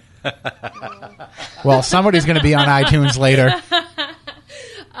 Well, somebody's going to be on iTunes later.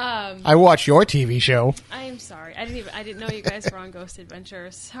 I watched your TV show. I am sorry. I didn't know you guys were on Ghost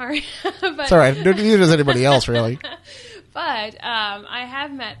Adventures. Sorry. But, it's all right. Neither does anybody else, really. But I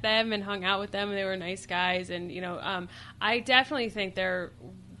have met them and hung out with them, and they were nice guys. And, you know, I definitely think they're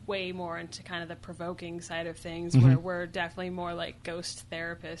way more into kind of the provoking side of things, where we're definitely more like ghost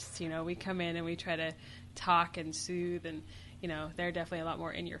therapists. You know, we come in and we try to talk and soothe, and you know, they're definitely a lot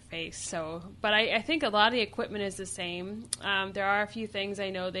more in your face. So, but I think a lot of the equipment is the same. There are a few things I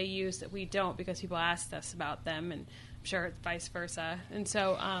know they use that we don't, because people asked us about them, and I'm sure it's vice versa. And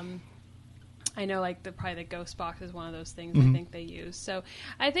so I know like probably the ghost box is one of those things I think they use. So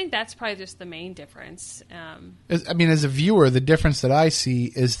I think that's probably just the main difference. I mean, as a viewer, the difference that I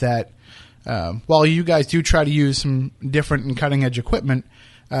see is that while you guys do try to use some different and cutting edge equipment,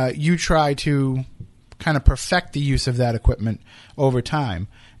 you try to kind of perfect the use of that equipment over time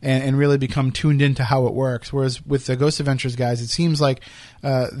and really become tuned into how it works. Whereas with the Ghost Adventures guys, it seems like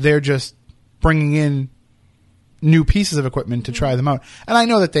they're just bringing in new pieces of equipment to try them out. And I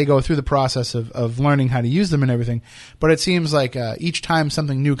know that they go through the process of learning how to use them and everything, but it seems like each time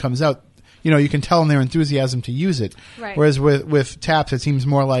something new comes out, you know, you can tell in their enthusiasm to use it. Right. Whereas with TAPS, it seems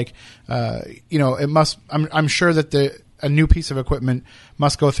more like, you know, it must, I'm sure that a new piece of equipment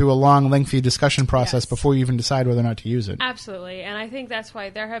must go through a long, lengthy discussion process before you even decide whether or not to use it. Absolutely. And I think that's why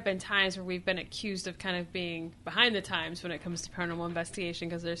there have been times where we've been accused of kind of being behind the times when it comes to paranormal investigation,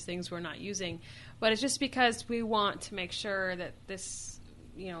 because there's things we're not using. But it's just because we want to make sure that this,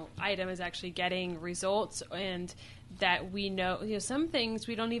 you know, item is actually getting results, and that we know, you know, some things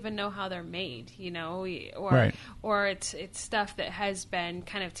we don't even know how they're made, you know, or it's stuff that has been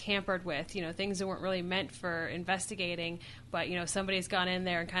kind of tampered with, you know, things that weren't really meant for investigating, but, you know, somebody's gone in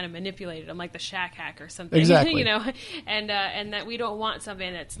there and kind of manipulated them, like the Shack hack or something, exactly. You know, and that we don't want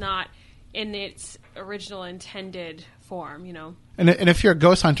something that's not in its original intended form, you know. And if you're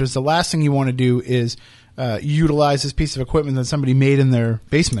ghost hunters, the last thing you want to do is utilize this piece of equipment that somebody made in their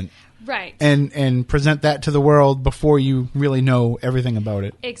basement. Right. And present that to the world before you really know everything about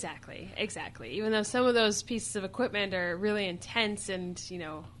it. Exactly. Even though some of those pieces of equipment are really intense, and, you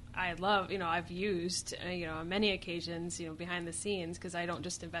know, I love, you know, I've used, you know, on many occasions, you know, behind the scenes, because I don't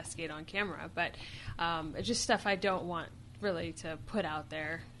just investigate on camera, but it's just stuff I don't want really to put out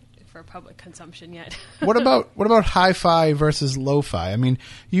there for public consumption yet. What about hi-fi versus lo-fi? I mean,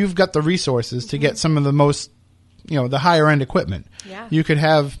 you've got the resources to get some of the most, the higher end equipment. Yeah. You could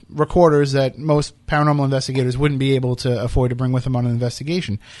have recorders that most paranormal investigators wouldn't be able to afford to bring with them on an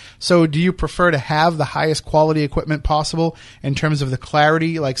investigation. So do you prefer to have the highest quality equipment possible in terms of the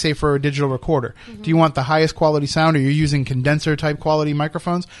clarity, like say for a digital recorder? Do you want the highest quality sound, or you're using condenser type quality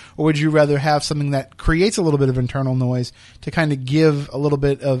microphones? Or would you rather have something that creates a little bit of internal noise to kind of give a little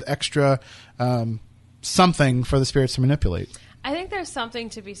bit of extra something for the spirits to manipulate? I think there's something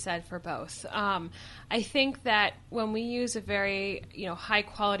to be said for both. I think that when we use a very high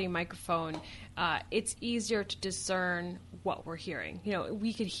quality microphone, it's easier to discern what we're hearing.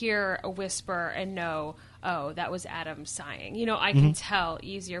 We could hear a whisper and know, oh, that was Adam sighing. I can tell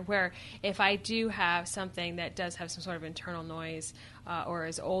easier. Where if I do have something that does have some sort of internal noise or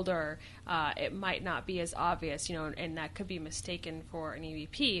is older, it might not be as obvious. And that could be mistaken for an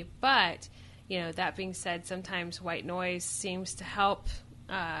EVP, but that being said, sometimes white noise seems to help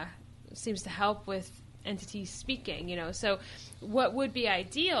with entities speaking. So what would be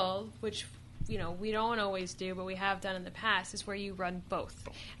ideal, which we don't always do, but we have done in the past, is where you run both,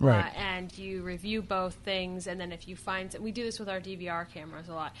 right? And you review both things, and then if you find, we do this with our DVR cameras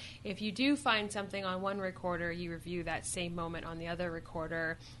a lot. If you do find something on one recorder, you review that same moment on the other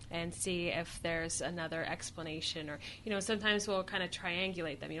recorder and see if there's another explanation, or sometimes we'll kind of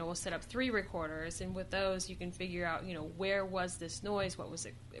triangulate them. We'll set up 3 recorders, and with those you can figure out where was this noise, what was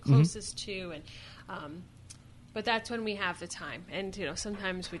it closest to, and but that's when we have the time, and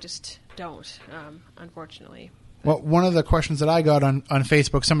sometimes we just don't, unfortunately. Well, one of the questions that I got on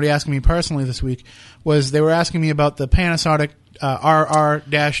Facebook, somebody asking me personally this week, was they were asking me about the Panasonic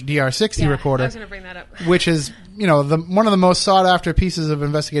RR-DR60 recorder. I was going to bring that up. Which is, one of the most sought after pieces of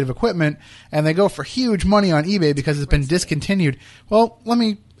investigative equipment, and they go for huge money on eBay because it's been discontinued. Well, let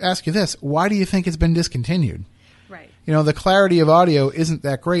me ask you this. Why do you think it's been discontinued? Right. The clarity of audio isn't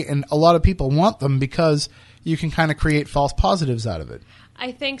that great, and a lot of people want them because you can kind of create false positives out of it.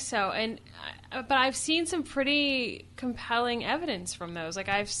 I think so, but I've seen some pretty compelling evidence from those. Like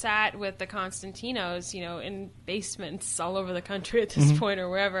I've sat with the Constantinos, in basements all over the country at this point or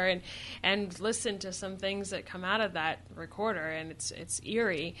wherever, and listened to some things that come out of that recorder, and it's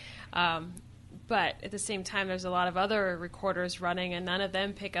eerie. But at the same time, there's a lot of other recorders running, and none of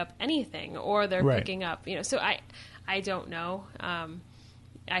them pick up anything, or they're picking up. So I don't know.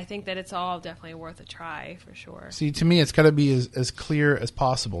 I think that it's all definitely worth a try for sure. See, to me, it's got to be as clear as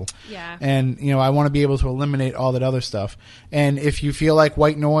possible. Yeah. And, I want to be able to eliminate all that other stuff. And if you feel like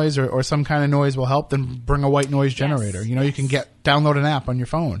white noise or some kind of noise will help, then bring a white noise generator. You can download an app on your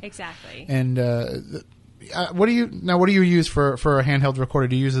phone. Exactly. And what do you use for a handheld recorder?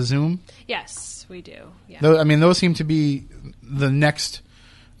 Do you use a Zoom? Yes, we do. Yeah. Those seem to be the next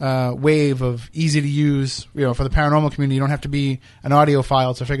wave of easy to use, for the paranormal community. You don't have to be an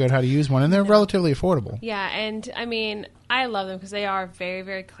audiophile to figure out how to use one, and they're relatively affordable. Yeah, and I love them because they are very,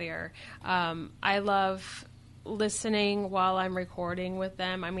 very clear. I love listening while I'm recording with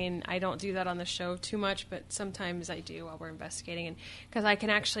them. I don't do that on the show too much, but sometimes I do while we're investigating, and because I can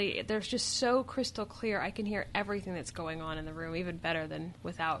actually, they're just so crystal clear. I can hear everything that's going on in the room, even better than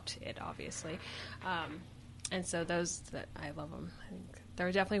without it, obviously. And so I love them. I think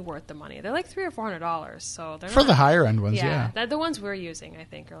they're definitely worth the money. They're like $300 or $400, so they're for the higher end ones. Yeah. The ones we're using, I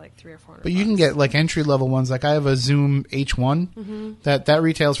think, are like $300 or $400. But you can get like entry level ones. Like I have a Zoom H1 that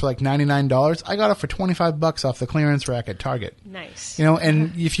retails for like $99. I got it for $25 off the clearance rack at Target. Nice.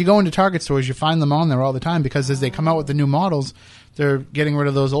 And if you go into Target stores, you find them on there all the time because as they come out with the new models, they're getting rid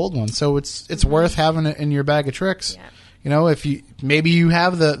of those old ones. So it's worth having it in your bag of tricks. Yeah. If maybe you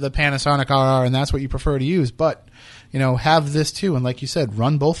have the Panasonic RR and that's what you prefer to use, but have this too, and like you said,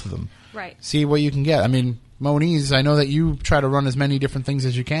 run both of them. Right. See what you can get. Moniz, I know that you try to run as many different things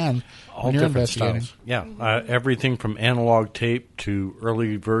as you can when you're investigating. Styles. Yeah, everything from analog tape to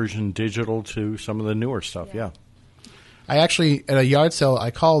early version digital to some of the newer stuff. Yeah. I actually, at a yard sale,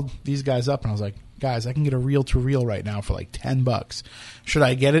 I called these guys up and I was like, guys, I can get a reel-to-reel right now for like $10. Should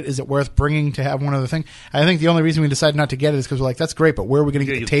I get it? Is it worth bringing to have one other thing? I think the only reason we decided not to get it is because we're like, that's great, but where are we going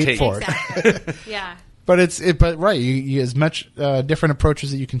to get the tape for it? Yeah. But right, you as much different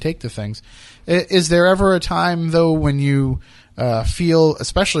approaches that you can take to things. Is there ever a time though when you feel,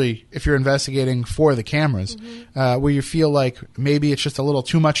 especially if you're investigating for the cameras, where you feel like maybe it's just a little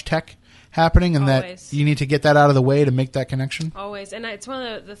too much tech happening, and Always. that you need to get that out of the way to make that connection? Always. And it's one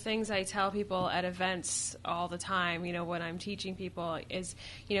of the things I tell people at events all the time, when I'm teaching people is,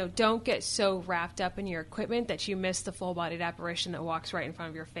 don't get so wrapped up in your equipment that you miss the full-bodied apparition that walks right in front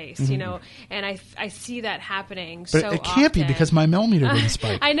of your face, And I see that happening so often. But it can't be because my millimeter didn't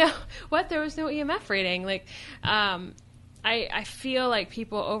spike. I know. What? There was no EMF reading. I feel like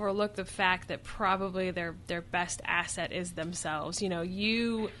people overlook the fact that probably their best asset is themselves.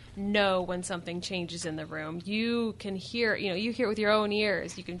 You know when something changes in the room. You can hear, you hear it with your own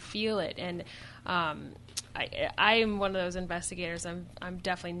ears. You can feel it. And I am one of those investigators. I'm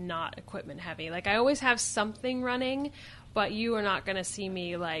definitely not equipment heavy. Like, I always have something running, but you are not going to see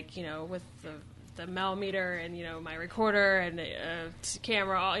me with the millimeter and my recorder and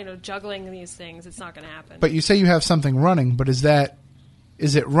camera, all juggling these things. It's not going to happen. But you say you have something running, but is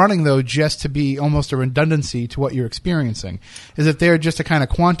it running though just to be almost a redundancy to what you're experiencing? Is it there just to kind of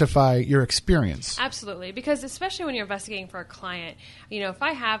quantify your experience? Absolutely, because especially when you're investigating for a client, if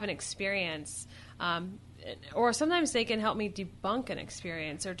I have an experience, or sometimes they can help me debunk an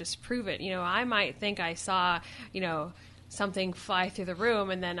experience or disprove it. I might think I saw, something fly through the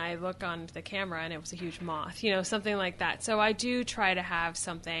room, and then I look on the camera and it was a huge moth, something like that. So I do try to have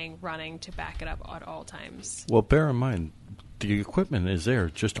something running to back it up at all times. Well, bear in mind, the equipment is there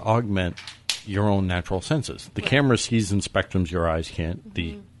just to augment your own natural senses. The camera sees in spectrums your eyes can't.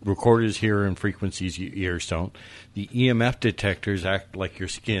 The recorders hear in frequencies your ears don't. The EMF detectors act like your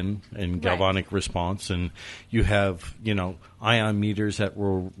skin and galvanic response, and you have, ion meters that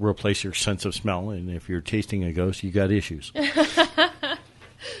will replace your sense of smell, and if you're tasting a ghost, you got issues. I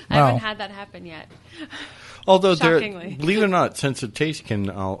haven't had that happen yet. Although, shockingly. believe it or not, sense of taste can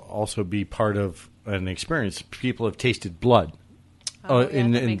also be part of an experience. People have tasted blood. That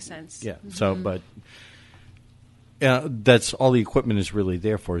makes sense. Yeah. So, but that's all the equipment is really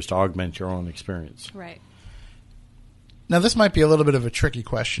there for, is to augment your own experience. Right. Now, this might be a little bit of a tricky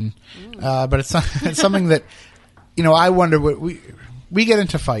question, but it's something that I wonder. We get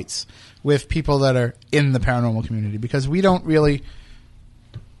into fights with people that are in the paranormal community because we don't really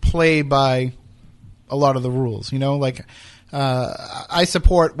play by a lot of the rules. I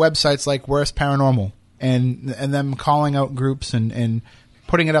support websites like Worst Paranormal and them calling out groups and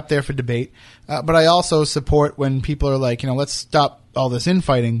putting it up there for debate. But I also support when people are like, let's stop all this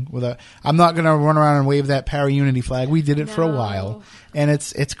infighting. I'm not going to run around and wave that para-unity flag. We did it for a while, and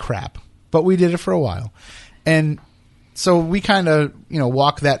it's crap. But we did it for a while. And so we kind of,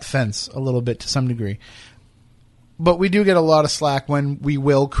 walk that fence a little bit to some degree. But we do get a lot of slack when we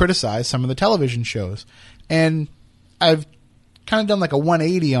will criticize some of the television shows. And I've kind of done like a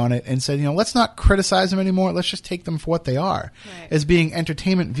 180 on it and said, let's not criticize them anymore. Let's just take them for what they are, as being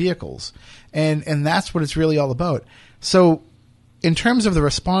entertainment vehicles. And that's what it's really all about. So in terms of the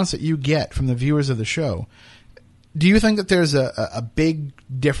response that you get from the viewers of the show, do you think that there's a big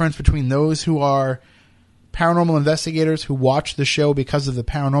difference between those who are paranormal investigators who watch the show because of the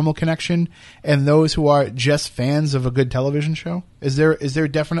paranormal connection and those who are just fans of a good television show? Is there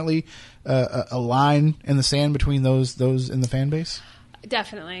definitely a line in the sand between those in the fan base?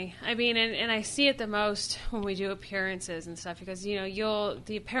 Definitely. I mean, and I see it the most when we do appearances and stuff because, the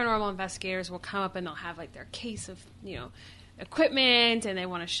paranormal investigators will come up and they'll have like their case of, equipment and they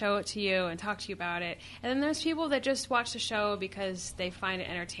want to show it to you and talk to you about it. And then there's people that just watch the show because they find it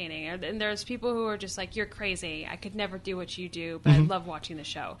entertaining. And there's people who are just like, you're crazy. I could never do what you do, but I love watching the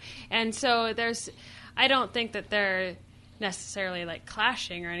show. And so I don't think that they're necessarily like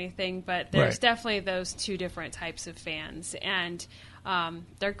clashing or anything, but there's definitely those two different types of fans. And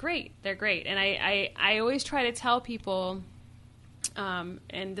they're great. They're great. And I always try to tell people,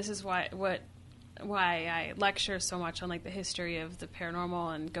 and this is why I lecture so much on like the history of the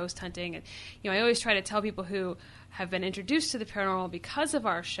paranormal and ghost hunting. And I always try to tell people who have been introduced to the paranormal because of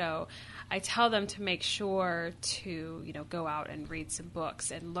our show, I tell them to make sure to go out and read some books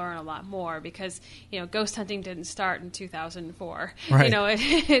and learn a lot more because ghost hunting didn't start in 2004. Right.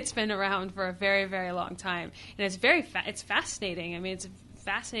 It's been around for a very, very long time, and it's very it's fascinating. I mean, it's a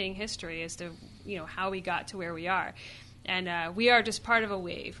fascinating history as to how we got to where we are. And we are just part of a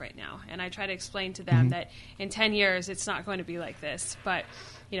wave right now. And I try to explain to them that in 10 years, it's not going to be like this. But,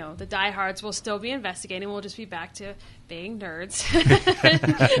 the diehards will still be investigating. We'll just be back to being nerds.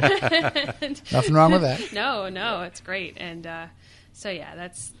 Nothing wrong with that. No, it's great. And so, yeah,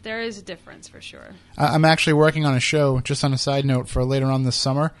 there is a difference for sure. I'm actually working on a show, just on a side note, for later on this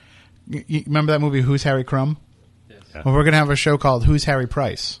summer. You remember that movie, Who's Harry Crumb? Yes. Well, we're going to have a show called Who's Harry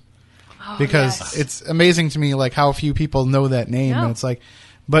Price. Because it's amazing to me, like how few people know that name, and it's like,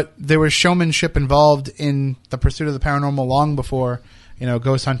 but there was showmanship involved in the pursuit of the paranormal long before,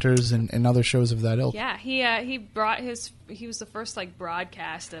 Ghost Hunters and other shows of that ilk. Yeah, he was the first like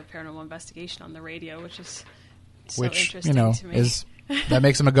broadcast of paranormal investigation on the radio, which is so interesting to me. That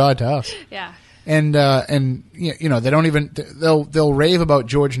makes him a god to us. Yeah. And they don't even they'll rave about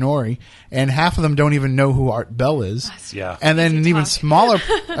George Norrie, and half of them don't even know who Art Bell is. Yeah. And then an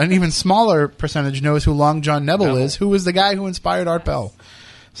even smaller percentage knows who Long John Nebel is, who was the guy who inspired Art Bell.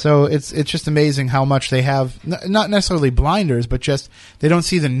 So it's just amazing how much they have, not necessarily blinders, but just they don't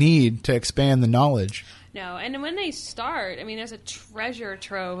see the need to expand the knowledge. No, and when they start, I mean, there's a treasure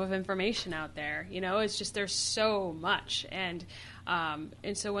trove of information out there. It's just there's so much, and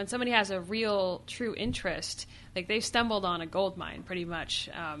so when somebody has a real, true interest, like they've stumbled on a gold mine, pretty much.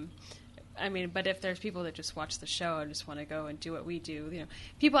 But if there's people that just watch the show and just want to go and do what we do,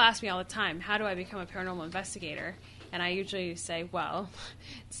 people ask me all the time, how do I become a paranormal investigator? And I usually say, well,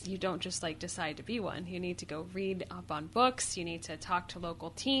 you don't just decide to be one. You need to go read up on books. You need to talk to local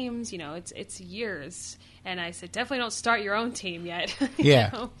teams. It's years. And I said, definitely don't start your own team yet.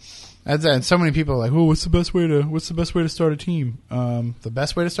 Yeah. And so many people are like, what's the best way to start a team? The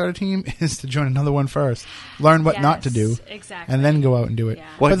best way to start a team is to join another one first. Learn what not to do. Exactly. And then go out and do it. Yeah.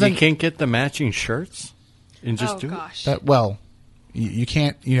 What, you can't get the matching shirts and just do gosh. it? You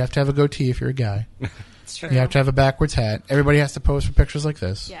can't. You have to have a goatee if you're a guy. True. You have to have a backwards hat. Everybody has to pose for pictures like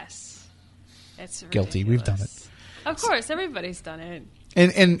this. Yes. It's guilty. We've done it. Of course, everybody's done it.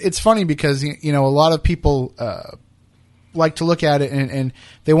 And it's funny because a lot of people like to look at it and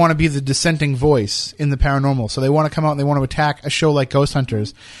they want to be the dissenting voice in the paranormal. So they want to come out and they want to attack a show like Ghost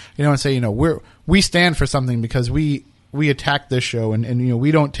Hunters, and say, we stand for something because we attack this show and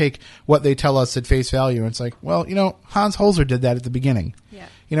we don't take what they tell us at face value. And it's like, well, Hans Holzer did that at the beginning. Yeah.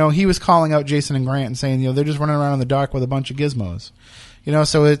 He was calling out Jason and Grant and saying, they're just running around in the dark with a bunch of gizmos.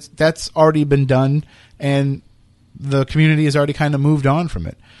 So that's already been done, and the community has already kind of moved on from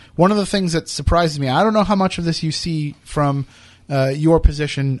it. One of the things that surprises me, I don't know how much of this you see from your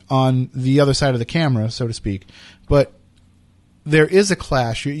position on the other side of the camera, so to speak, but there is a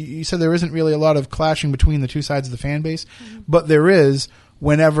clash. You said there isn't really a lot of clashing between the two sides of the fan base, but there is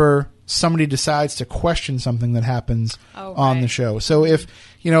whenever somebody decides to question something that happens on the show. So if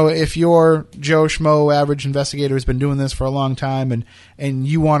you're Joe Schmo, average investigator, has been doing this for a long time, and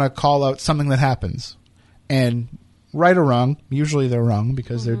you want to call out something that happens, and right or wrong, usually they're wrong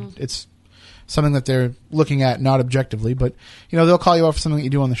because it's something that they're looking at not objectively, but they'll call you out for something that you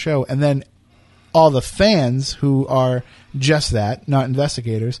do on the show, and then all the fans who are just that, not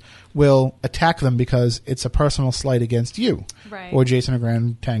investigators, will attack them because it's a personal slight against you, right, or Jason or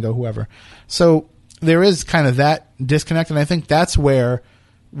Grand Tango, whoever. So there is kind of that disconnect, and I think that's where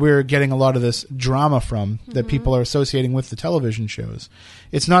we're getting a lot of this drama from that people are associating with the television shows.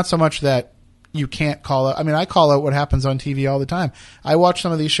 It's not so much that you can't call out. I mean, I call out what happens on TV all the time. I watch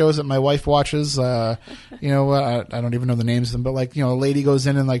some of these shows that my wife watches. I don't even know the names of them, but a lady goes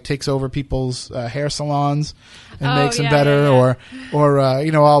in and takes over people's hair salons and makes them better. Yeah. Or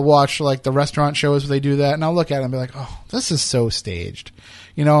I'll watch the restaurant shows where they do that, and I'll look at it and be like, oh, this is so staged.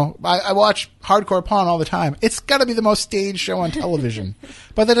 I watch Hardcore Pawn all the time. It's got to be the most staged show on television,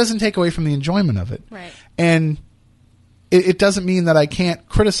 but that doesn't take away from the enjoyment of it. Right. And it doesn't mean that I can't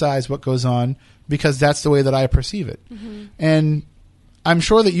criticize what goes on because that's the way that I perceive it. Mm-hmm. And I'm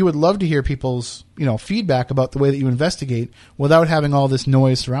sure that you would love to hear people's, feedback about the way that you investigate without having all this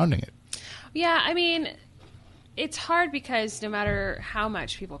noise surrounding it. Yeah, I mean, it's hard because no matter how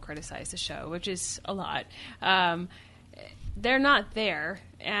much people criticize the show, which is a lot, they're not there,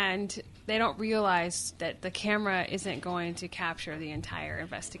 and they don't realize that the camera isn't going to capture the entire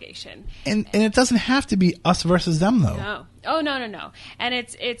investigation. And it doesn't have to be us versus them, though. No. Oh, no. And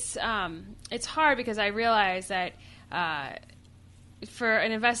it's hard because I realize that for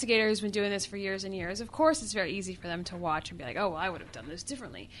an investigator who's been doing this for years and years, of course it's very easy for them to watch and be like, oh, well, I would have done this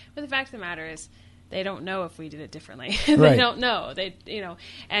differently. But the fact of the matter is, they don't know if we did it differently. They Right. don't know.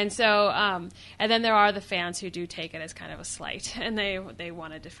 And so, and then there are the fans who do take it as kind of a slight, and they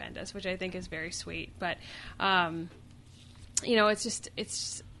want to defend us, which I think is very sweet. But, I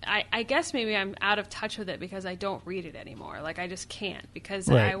guess maybe I'm out of touch with it because I don't read it anymore. I just can't because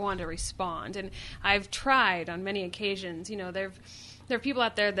Right. I want to respond. And I've tried on many occasions. There are people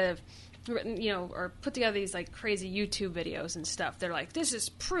out there that have written, or put together these crazy YouTube videos and stuff. They're like, this is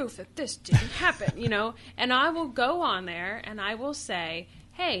proof that this didn't happen, and I will go on there and I will say,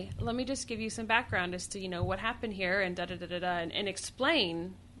 hey, let me just give you some background as to, what happened here and da-da-da-da-da, and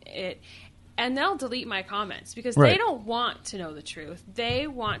explain it. and they'll delete my comments because Right. they don't want to know the truth. They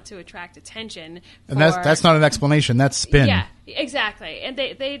want to attract attention. And that's not an explanation. That's spin. Yeah, exactly. And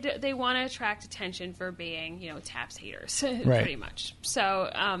they want to attract attention for being, Taps haters, Right. pretty much. So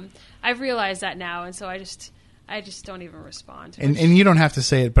I've realized that now, and so I just don't even respond. And you don't have to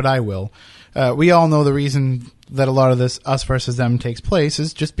say it, but I will. We all know the reason that a lot of this us versus them takes place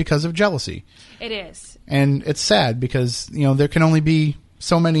is just because of jealousy. It is. And it's sad because, there can only be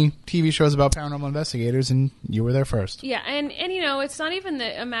so many TV shows about paranormal investigators, and you were there first. Yeah, and it's not even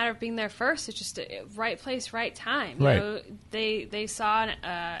a matter of being there first. It's just a right place, right time. You Right. know, they saw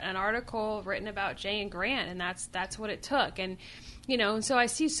an article written about Jay and Grant, and that's what it took. And and so I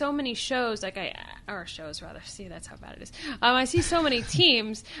see so many shows, see, that's how bad it is. I see so many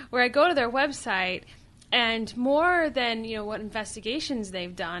teams where I go to their website, and more than, what investigations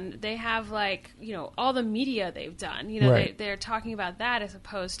they've done, they have, all the media they've done. Right. They're talking about that as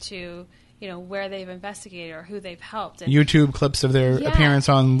opposed to, where they've investigated or who they've helped. And YouTube clips of their appearance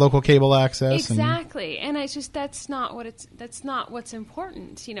on local cable access. Exactly. And it's just, that's not what's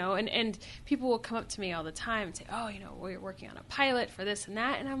important, and people will come up to me all the time and say, oh, we're working on a pilot for this and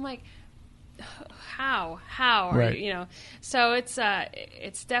that. And I'm like, how are Right. you, so it's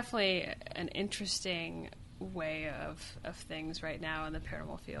definitely an interesting way of things right now in the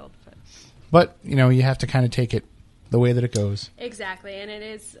paranormal field. But, you have to kind of take it the way that it goes. Exactly. And it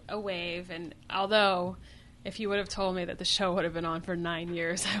is a wave. And although if you would have told me that the show would have been on for 9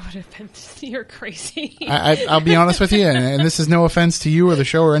 years, I would have been, you're crazy. I'll be honest with you, and this is no offense to you or the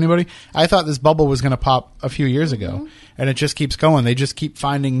show or anybody. I thought this bubble was going to pop a few years ago, and it just keeps going. They just keep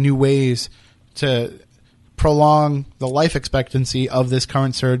finding new ways to prolong the life expectancy of this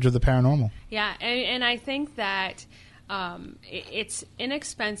current surge of the paranormal. Yeah, and I think that it's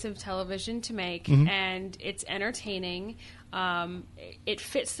inexpensive television to make, and it's entertaining. It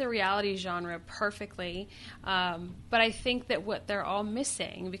fits the reality genre perfectly. But I think that what they're all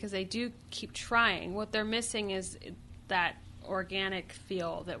missing, because they do keep trying, what they're missing is that organic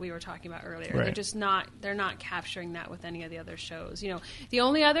feel that we were talking about earlier. Right. They're just not capturing that with any of the other shows. The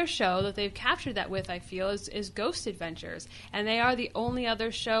only other show that they've captured that with, I feel, is Ghost Adventures, and they are the only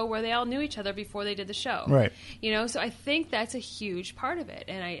other show where they all knew each other before they did the show. Right. So I think that's a huge part of it,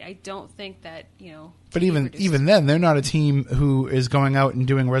 and I don't think that But even then, they're not a team who is going out and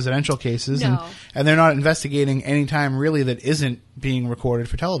doing residential cases, No. and they're not investigating any time really that isn't being recorded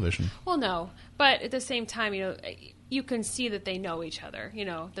for television. Well, no, but at the same time, you can see that they know each other.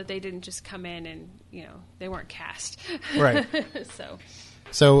 That they didn't just come in and they weren't cast. Right.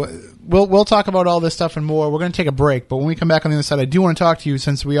 So we'll talk about all this stuff and more. We're going to take a break, but when we come back on the other side, I do want to talk to you,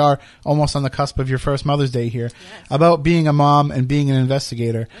 since we are almost on the cusp of your first Mother's Day here, about being a mom and being an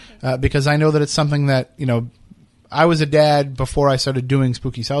investigator, because I know that it's something that, I was a dad before I started doing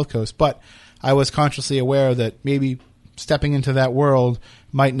Spooky South Coast, but I was consciously aware that maybe stepping into that world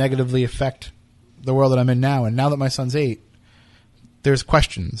might negatively affect the world that I'm in now. And now that my son's 8, there's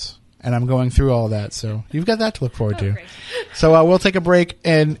questions, and I'm going through all that. So you've got that to look forward to. Great. So we'll take a break,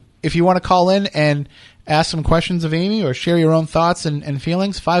 and if you want to call in and ask some questions of Amy or share your own thoughts and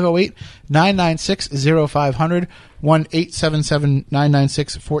feelings, 508-996-0500,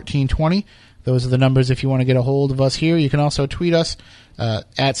 1-877-996-1420. Those are the numbers if you want to get a hold of us here. You can also tweet us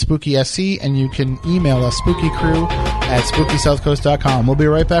at SpookySC, and you can email us, SpookyCrew@SpookySouthCoast.com. We'll be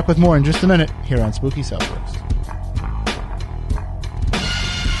right back with more in just a minute here on Spooky South Coast.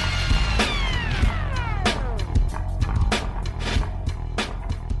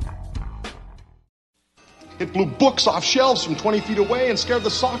 It blew books off shelves from 20 feet away and scared the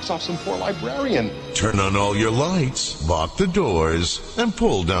socks off some poor librarian. Turn on all your lights, lock the doors, and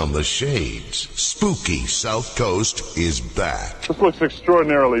pull down the shades. Spooky South Coast is back. This looks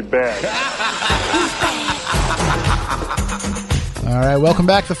extraordinarily bad. All right, welcome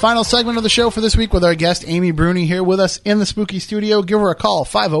back. The final segment of the show for this week with our guest, Amy Bruni, here with us in the Spooky Studio. Give her a call,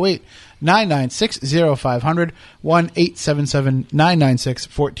 508-996-0500,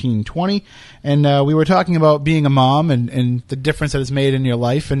 1-877-996-1420. And we were talking about being a mom and the difference that it's made in your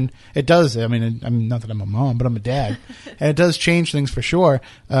life. And it does. I mean, not that I'm a mom, but I'm a dad. And it does change things for sure,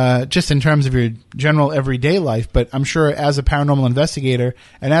 just in terms of your general everyday life. But I'm sure as a paranormal investigator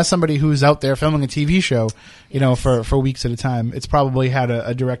and as somebody who's out there filming a TV show, for weeks at a time, it's probably had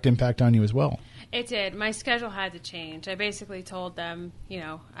a direct impact on you as well. it did. My schedule had to change. I basically told them,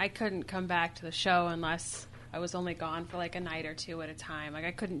 I couldn't come back to the show unless I was only gone for like a night or two at a time. Like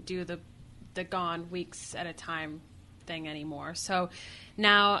I couldn't do the gone weeks at a time thing anymore. So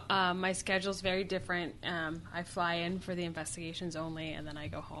now my schedule's very different. I fly in for the investigations only, and then I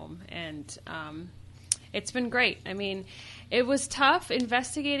go home. And it's been great. I mean, it was tough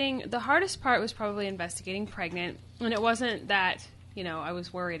investigating. The hardest part was probably investigating pregnant, and it wasn't that, I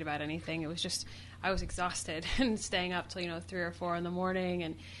was worried about anything. It was just I was exhausted and staying up till 3 or 4 in the morning.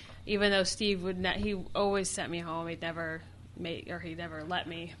 And even though Steve he always sent me home, he never let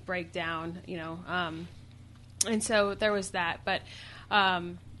me break down. And so there was that. But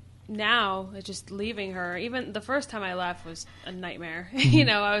now just leaving her, even the first time I left was a nightmare.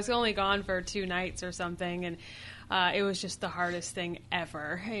 I was only gone for 2 nights or something, and it was just the hardest thing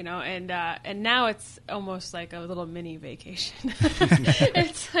ever, and now it's almost like a little mini vacation.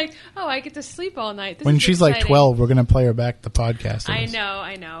 It's like, oh, I get to sleep all night. This when is she's exciting. like 12, we're going to play her back the podcast. I know,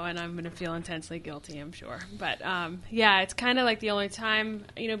 and I'm going to feel intensely guilty, I'm sure. But yeah, it's kind of like the only time,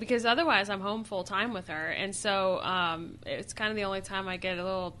 because otherwise I'm home full time with her, and so it's kind of the only time I get a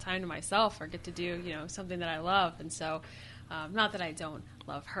little time to myself or get to do something that I love, and so not that I don't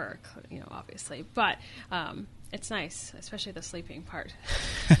love her, obviously, but. It's nice, especially the sleeping part.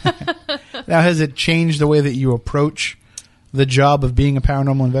 Now, has it changed the way that you approach the job of being a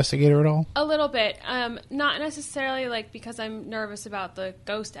paranormal investigator at all? A little bit. Not necessarily because I'm nervous about the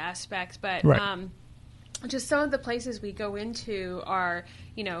ghost aspect, but right. Just some of the places we go into are,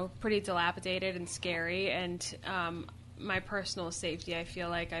 pretty dilapidated and scary. And my personal safety, I feel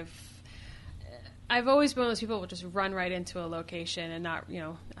like I've always been one of those people who will just run right into a location and not,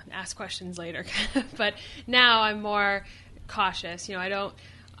 ask questions later. But now I'm more cautious. I don't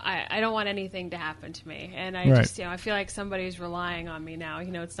want anything to happen to me. And I just, I feel like somebody's relying on me now.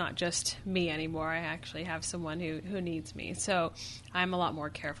 It's not just me anymore. I actually have someone who needs me. So I'm a lot more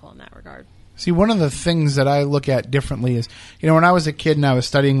careful in that regard. See, one of the things that I look at differently is, when I was a kid and I was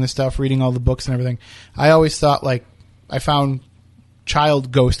studying this stuff, reading all the books and everything, I always thought I found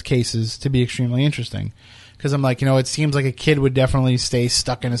child ghost cases to be extremely interesting, because I'm like, it seems like a kid would definitely stay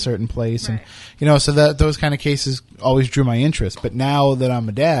stuck in a certain place, right. And so that those kind of cases always drew my interest. But now that I'm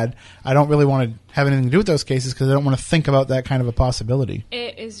a dad, I don't really want to have anything to do with those cases because I don't want to think about that kind of a possibility.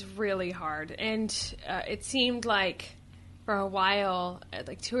 It is really hard, and it seemed like for a while,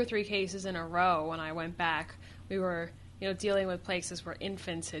 2 or 3 cases in a row when I went back, we were dealing with places where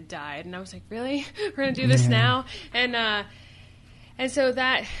infants had died, and I was like, really? We're going to do this now? And so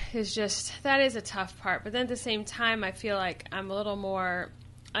that is a tough part. But then at the same time, I feel like I'm a little more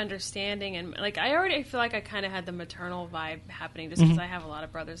understanding. And I already feel like I kind of had the maternal vibe happening just because I have a lot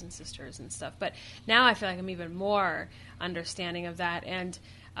of brothers and sisters and stuff. But now I feel like I'm even more understanding of that. And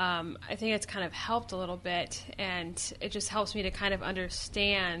I think it's kind of helped a little bit. And it just helps me to kind of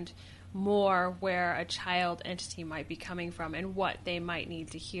understand more where a child entity might be coming from and what they might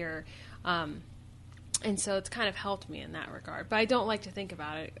need to hear. And so it's kind of helped me in that regard. But I don't like to think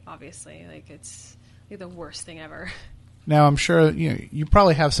about it, obviously. It's the worst thing ever. Now, I'm sure you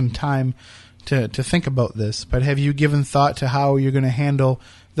probably have some time to think about this, but have you given thought to how you're going to handle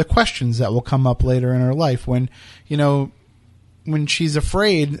the questions that will come up later in her life when she's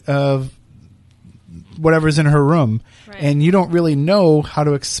afraid of whatever's in her room, right. And you don't really know how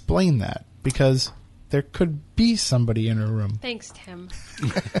to explain that because there could be somebody in her room. Thanks, Tim.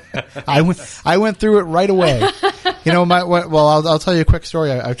 I went through it right away. I'll tell you a quick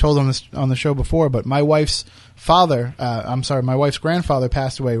story. I've told on the show before, but my wife's my wife's grandfather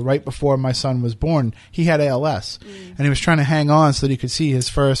passed away right before my son was born. He had ALS, and he was trying to hang on so that he could see his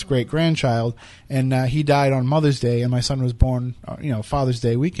first great-grandchild, and he died on Mother's Day, and my son was born, Father's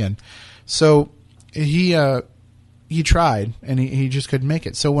Day weekend. So he tried, and he just couldn't make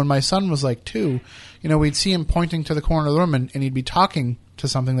it. So when my son was 2, we'd see him pointing to the corner of the room, and he'd be talking to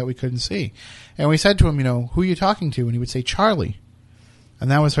something that we couldn't see. And we said to him, who are you talking to? And he would say, Charlie. And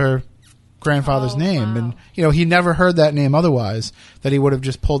that was her grandfather's name. Wow. And, he never heard that name otherwise, that he would have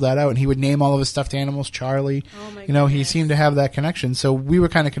just pulled that out. And he would name all of his stuffed animals Charlie. Oh my goodness. He seemed to have that connection. So we were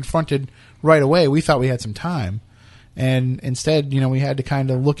kind of confronted right away. We thought we had some time. And instead, we had to kind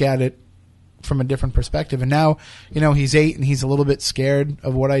of look at it from a different perspective. And now, he's 8 and he's a little bit scared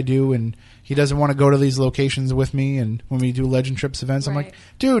of what I do, and he doesn't want to go to these locations with me. And when we do Legend Trips events, I'm like,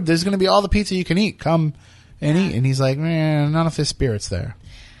 dude, there's going to be all the pizza you can eat. Come and eat. And he's like, man, none of his spirit's there.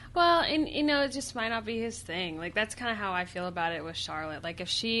 Well, and it just might not be his thing. That's kind of how I feel about it with Charlotte. If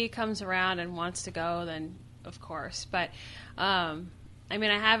she comes around and wants to go, then of course. But I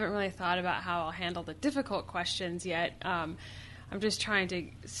haven't really thought about how I'll handle the difficult questions yet. I'm just trying to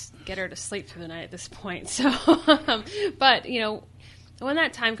get her to sleep through the night at this point. So, but when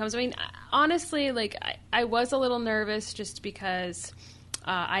that time comes, honestly, I was a little nervous just because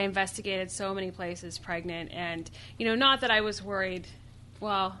I investigated so many places pregnant, and not that I was worried.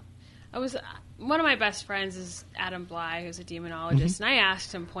 Well, one of my best friends is Adam Bly, who's a demonologist, and I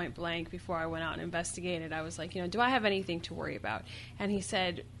asked him point blank before I went out and investigated. I was like, do I have anything to worry about? And he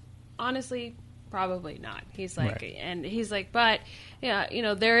said, honestly, probably not. He's like, right. And he's like, but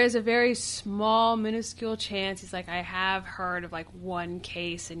there is a very small, minuscule chance. He's like, I have heard of like one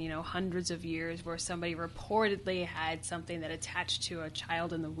case in hundreds of years where somebody reportedly had something that attached to a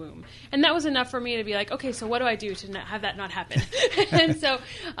child in the womb, and that was enough for me to be like, okay, so what do I do to have that not happen? And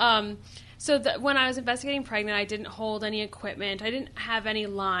so, when I was investigating pregnant, I didn't hold any equipment. I didn't have any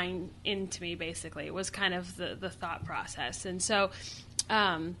line into me. Basically, it was kind of the thought process, and so.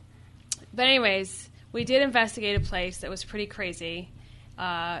 But anyways, we did investigate a place that was pretty crazy.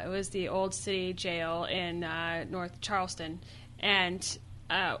 It was the Old City Jail in North Charleston. And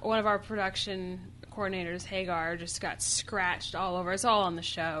one of our production coordinators, Hagar, just got scratched all over. It's all on the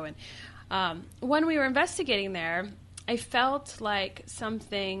show. And when we were investigating there, I felt like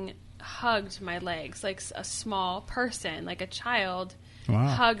something hugged my legs, like a small person, like a child,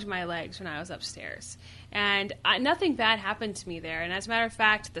 hugged my legs when I was upstairs. And nothing bad happened to me there. And as a matter of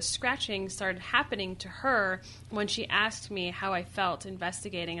fact, the scratching started happening to her when she asked me how I felt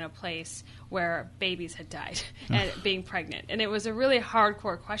investigating in a place where babies had died and being pregnant. And it was a really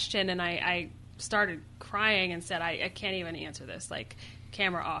hardcore question, and I started crying and said, I can't even answer this. Like,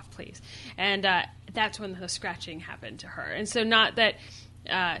 camera off, please. And that's when the scratching happened to her. And so not that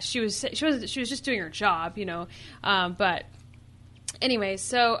she was just doing her job, but... Anyway,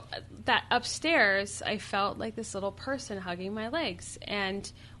 so that upstairs, I felt like this little person hugging my legs.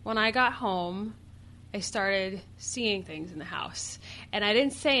 And when I got home, I started seeing things in the house. And I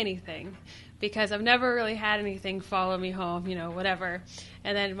didn't say anything because I've never really had anything follow me home, whatever.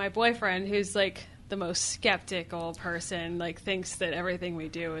 And then my boyfriend, who's like the most skeptical person, like thinks that everything we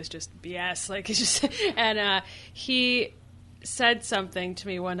do is just BS. Like, it's just, and he said something to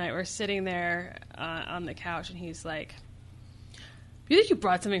me one night. We're sitting there on the couch, and he's like, you think you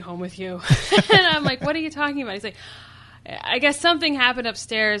brought something home with you? And I'm like, what are you talking about? He's like, I guess something happened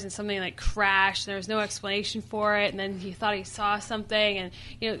upstairs and something like crashed. There was no explanation for it. And then he thought he saw something. And,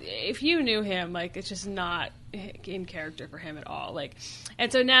 if you knew him, like, it's just not in character for him at all. Like, and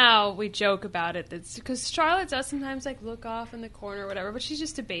so now we joke about it. That's because Charlotte does sometimes like look off in the corner or whatever, but she's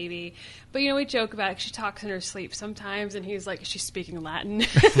just a baby. But, we joke about it 'cause she talks in her sleep sometimes. And he's like, is she speaking Latin?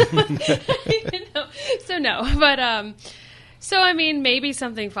 So no, but, so, I mean, maybe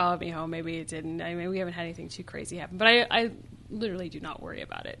something followed me home. Maybe it didn't. I mean, we haven't had anything too crazy happen. But I literally do not worry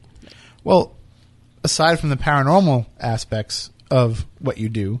about it. Well, aside from the paranormal aspects of what you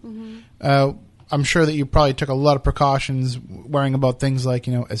do, I'm sure that you probably took a lot of precautions worrying about things like,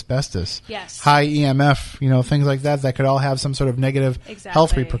 asbestos. Yes. High EMF, things like that could all have some sort of negative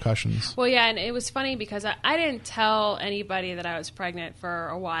health repercussions. Well, yeah, and it was funny because I didn't tell anybody that I was pregnant for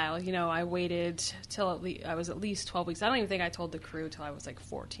a while. I waited till I was at least 12 weeks. I don't even think I told the crew till I was like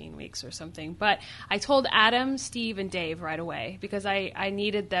 14 weeks or something. But I told Adam, Steve, and Dave right away because I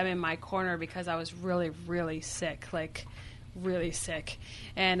needed them in my corner because I was really, really sick, like really sick.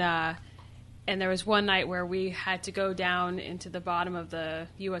 And there was one night where we had to go down into the bottom of the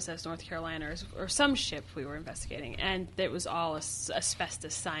USS North Carolina or some ship we were investigating, and it was all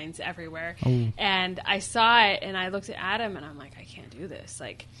asbestos signs everywhere. Oh. And I saw it, and I looked at Adam, and I'm like, I can't do this.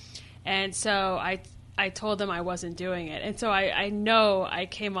 And so I told them I wasn't doing it. And so I know I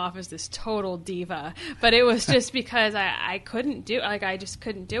came off as this total diva, but it was just because I couldn't do it. Like, I just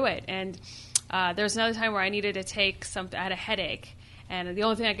couldn't do it. And there was another time where I needed to take something. I had a headache. And the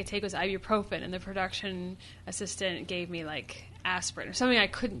only thing I could take was ibuprofen, and the production assistant gave me, like, aspirin or something I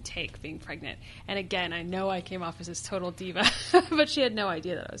couldn't take being pregnant. And again, I know I came off as this total diva, but she had no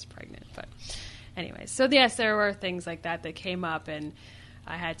idea that I was pregnant. But anyway, so yes, there were things like that came up, and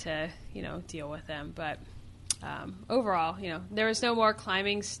I had to, deal with them. But overall, there was no more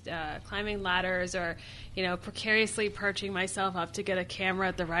climbing ladders or, precariously perching myself up to get a camera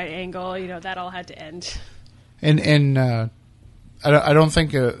at the right angle. That all had to end. And I don't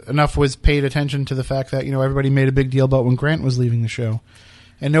think enough was paid attention to the fact that, everybody made a big deal about when Grant was leaving the show.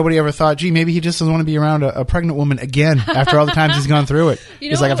 And nobody ever thought, gee, maybe he just doesn't want to be around a pregnant woman again after all the times he's gone through it.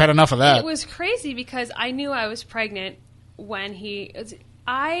 He's like, I've had enough of that. It was crazy because I knew I was pregnant when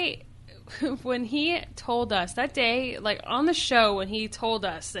when he told us that day, like on the show, when he told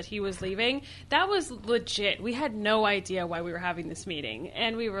us that he was leaving, that was legit. We had no idea why we were having this meeting.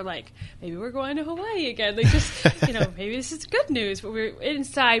 And we were like, maybe we're going to Hawaii again. Like, just, maybe this is good news. But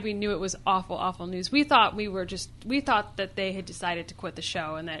inside, we knew it was awful, awful news. We thought that they had decided to quit the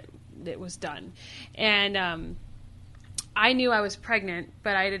show and that it was done. And I knew I was pregnant,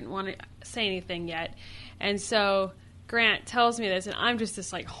 but I didn't want to say anything yet. And so Grant tells me this, and I'm just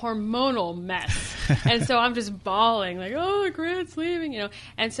this like hormonal mess, and so I'm just bawling like, "Oh, Grant's leaving,"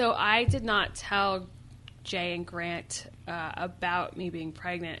 And so I did not tell Jay and Grant about me being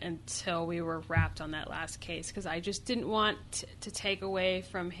pregnant until we were wrapped on that last case, because I just didn't want to take away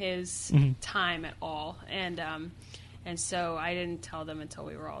from his time at all, and so I didn't tell them until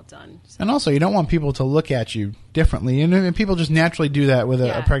we were all done. So. And also, you don't want people to look at you differently. And people just naturally do that with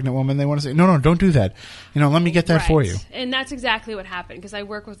a pregnant woman. They want to say, no, don't do that. Let me get that for you. And that's exactly what happened, because I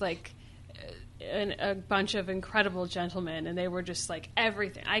work with like a bunch of incredible gentlemen, and they were just like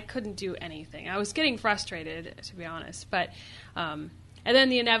everything. I couldn't do anything. I was getting frustrated, to be honest. But and then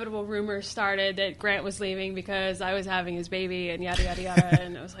the inevitable rumors started that Grant was leaving because I was having his baby and yada, yada, yada.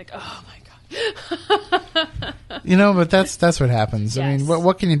 And it was like, oh, my God. But that's what happens. Yes. I mean,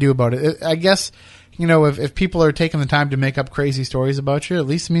 what can you do about it? I guess, if people are taking the time to make up crazy stories about you, at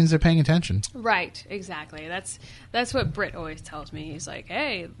least it means they're paying attention. Right, exactly. That's what Britt always tells me. He's like,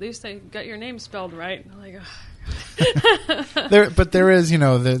 hey, at least I got your name spelled right. I'm like, oh. But there is,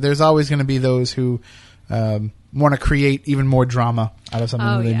 there's always going to be those who want to create even more drama out of something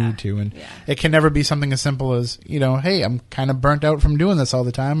that they need to. And it can never be something as simple as, hey, I'm kind of burnt out from doing this all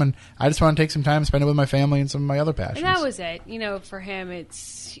the time, and I just want to take some time and spend it with my family and some of my other passions. And that was it. For him,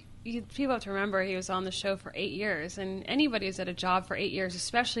 people have to remember he was on the show for 8 years, and anybody who's at a job for 8 years,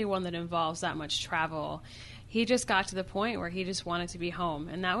 especially one that involves that much travel, he just got to the point where he just wanted to be home,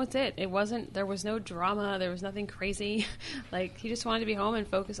 and that was it. There was no drama, there was nothing crazy. Like, he just wanted to be home and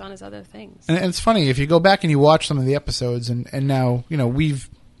focus on his other things. And it's funny, if you go back and you watch some of the episodes, and now, we've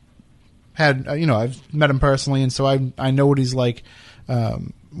had, I've met him personally, and so I know what he's like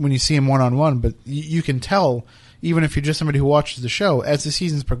when you see him one-on-one, but you can tell, even if you're just somebody who watches the show, as the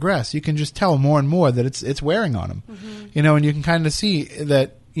seasons progress, you can just tell more and more that it's wearing on him. Mm-hmm. And you can kind of see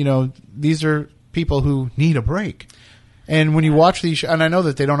that, these are people who need a break. And when you watch these, and I know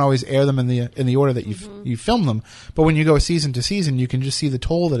that they don't always air them in the order that you film them, but when you go season to season, you can just see the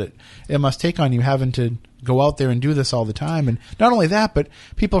toll that it must take on you having to go out there and do this all the time. And not only that, but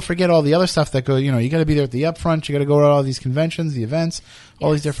people forget all the other stuff that go. You got to be there at the upfront. You got to go to all these conventions, the events,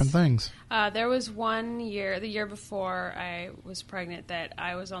 all these different things. There was one year, the year before I was pregnant, that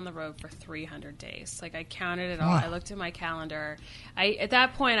I was on the road for 300 days. Like, I counted it all. Wow. I looked at my calendar. At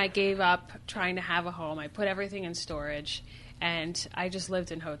that point, I gave up trying to have a home. I put everything in storage, and I just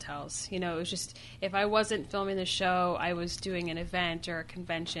lived in hotels. It was just, if I wasn't filming the show, I was doing an event or a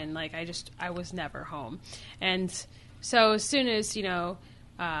convention. Like, I was never home. And so as soon as, Jimmy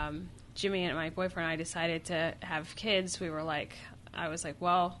and my boyfriend and I decided to have kids, I was like,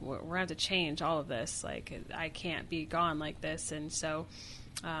 well, we're going to have to change all of this. Like, I can't be gone like this. And so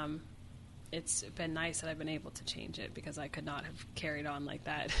it's been nice that I've been able to change it, because I could not have carried on like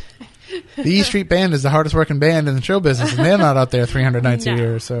that. The E Street Band is the hardest working band in the show business, and they're not out there 300 nights a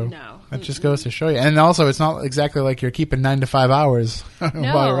year. So that just goes to show you. And also, it's not exactly like you're keeping 9 to 5 hours while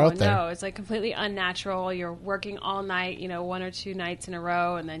you're out there. No, it's like completely unnatural. You're working all night, 1 or 2 nights in a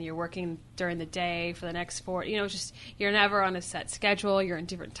row, and then you're working during the day for the next 4. Just you're never on a set schedule. You're in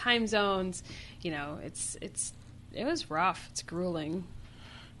different time zones. It was rough. It's grueling.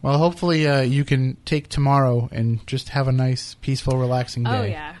 Well, hopefully you can take tomorrow and just have a nice, peaceful, relaxing day. Oh,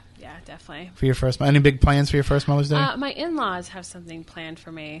 yeah. Yeah, definitely. For your any big plans for your first Mother's Day? My in-laws have something planned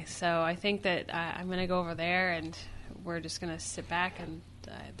for me, so I think that I'm going to go over there, and we're just going to sit back, and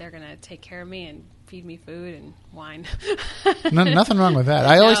they're going to take care of me and feed me food and wine. Nothing wrong with that.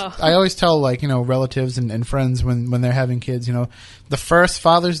 I always tell, relatives and friends when they're having kids, the first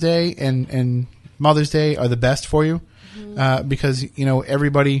Father's Day and Mother's Day are the best for you. Because,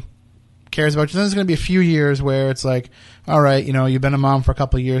 everybody cares about you. Then there's going to be a few years where it's like, all right, you've been a mom for a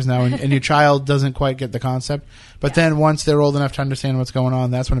couple of years now, and your child doesn't quite get the concept. But then once they're old enough to understand what's going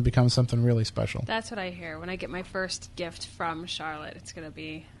on, that's when it becomes something really special. That's what I hear. When I get my first gift from Charlotte, it's going to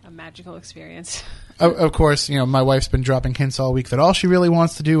be a magical experience. Of course, my wife's been dropping hints all week that all she really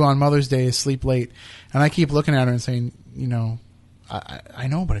wants to do on Mother's Day is sleep late. And I keep looking at her and saying, I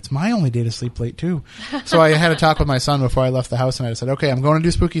know, but it's my only day to sleep late, too. So I had a talk with my son before I left the house, and I said, okay, I'm going to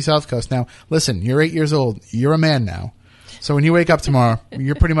do Spooky South Coast. Now, listen, you're 8 years old. You're a man now. So when you wake up tomorrow,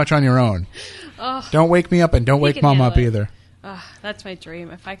 you're pretty much on your own. Oh, don't wake me up, and don't wake Mom up either. Oh, that's my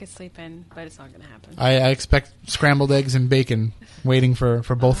dream, if I could sleep in, but it's not going to happen. I expect scrambled eggs and bacon waiting for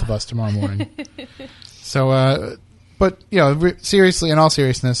both of us tomorrow morning. So, but, seriously, in all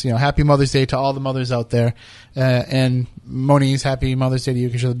seriousness, happy Mother's Day to all the mothers out there. And Moniz, happy Mother's Day to you,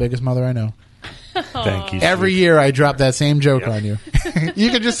 because you're the biggest mother I know. Thank you. Every year I drop that same joke on you. You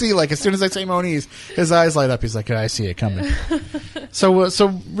can just see, like, as soon as I say Moniz, his eyes light up. He's like, I see it coming. So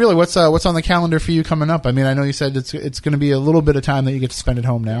really, what's on the calendar for you coming up? I mean, I know you said it's going to be a little bit of time that you get to spend at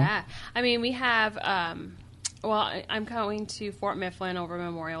home now. Yeah. I mean, we have, I'm going to Fort Mifflin over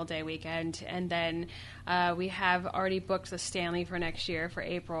Memorial Day weekend, and then we have already booked the Stanley for next year for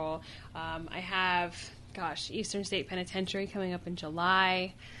April. I have, Eastern State Penitentiary coming up in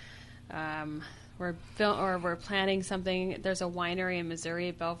July. We're planning something. There's a winery in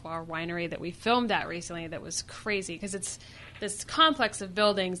Missouri, Belvoir Winery, that we filmed at recently that was crazy because it's this complex of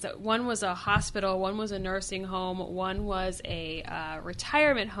buildings. That one was a hospital, one was a nursing home, one was a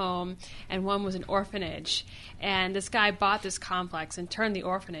retirement home, and one was an orphanage. And this guy bought this complex and turned the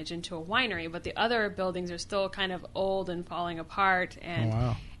orphanage into a winery, but the other buildings are still kind of old and falling apart. And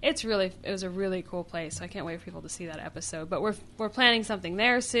wow. It was a really cool place, so I can't wait for people to see that episode. But we're planning something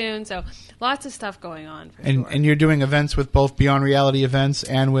there soon, so lots of stuff going on. And you're doing events with both Beyond Reality events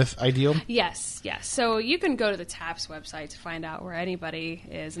and with Ideal? Yes. So you can go to the TAPS website to find out where anybody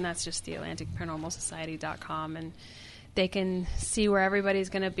is, and that's just the AtlanticParanormalSociety.com, and they can see where everybody's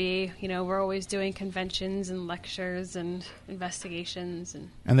going to be. You know, we're always doing conventions and lectures and investigations.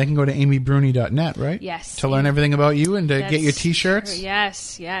 And they can go to amybruni.net, right? Yes. To learn everything about you and to get your T-shirts? True.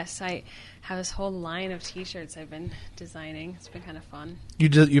 Yes. I have this whole line of T-shirts I've been designing. It's been kind of fun.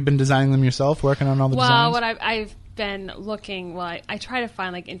 You've been designing them yourself, working on all the designs? Well, what I've been looking, I try to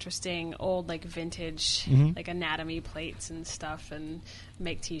find like interesting old like vintage like anatomy plates and stuff and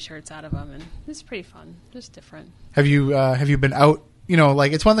make T-shirts out of them, and it's pretty fun. Just different. Have you been out? You know,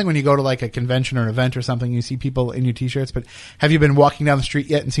 like, it's one thing when you go to like a convention or an event or something, you see people in your T-shirts, but have you been walking down the street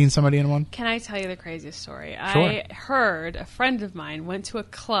yet and seen somebody in one? Can I tell you the craziest story? Sure. I heard a friend of mine went to a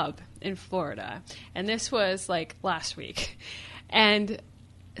club in Florida, and this was like last week, and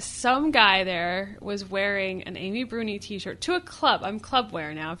some guy there was wearing an Amy Bruni T-shirt to a club. I'm club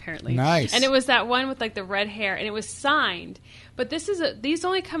wear now, apparently. Nice. And it was that one with like the red hair, and it was signed. But these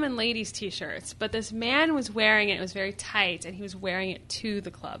only come in ladies' T-shirts. But this man was wearing it. It was very tight, and he was wearing it to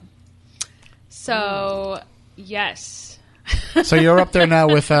the club. So, yes. So you're up there now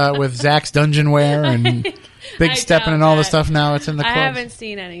with Zach's Dungeon Wear and Big Steppin' and all the stuff now. It's in the clubs. I haven't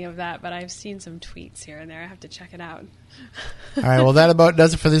seen any of that, but I've seen some tweets here and there. I have to check it out. All right, well, that about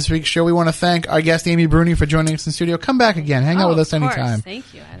does it for this week's show. We want to thank our guest, Amy Bruni, for joining us in the studio. Come back again. Hang out with us anytime.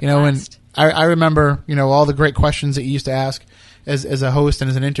 Thank you. And I remember, all the great questions that you used to ask as a host and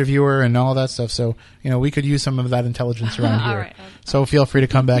as an interviewer and all that stuff. So, we could use some of that intelligence around here. All right. So feel free to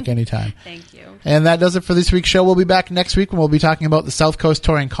come back anytime. Thank you. And that does it for this week's show. We'll be back next week when we'll be talking about the South Coast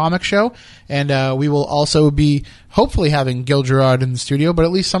Touring Comic Show. And we will also be hopefully having Gil Gerard in the studio, but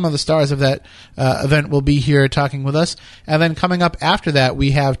at least some of the stars of that event will be here talking with us. And then coming up after that,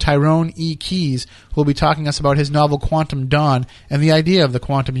 we have Tyrone E. Keyes, who will be talking to us about his novel Quantum Dawn and the idea of the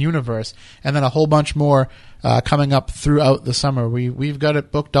quantum universe. And then a whole bunch more coming up throughout the summer. We've got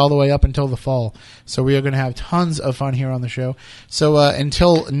it booked all the way up until the fall. So we are going to have tons of fun here on the show. So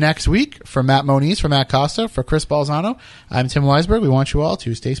until next week, for Matt Moniz, for Matt Costa, for Chris Balzano, I'm Tim Weisberg. We want you all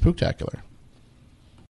to stay spooktacular.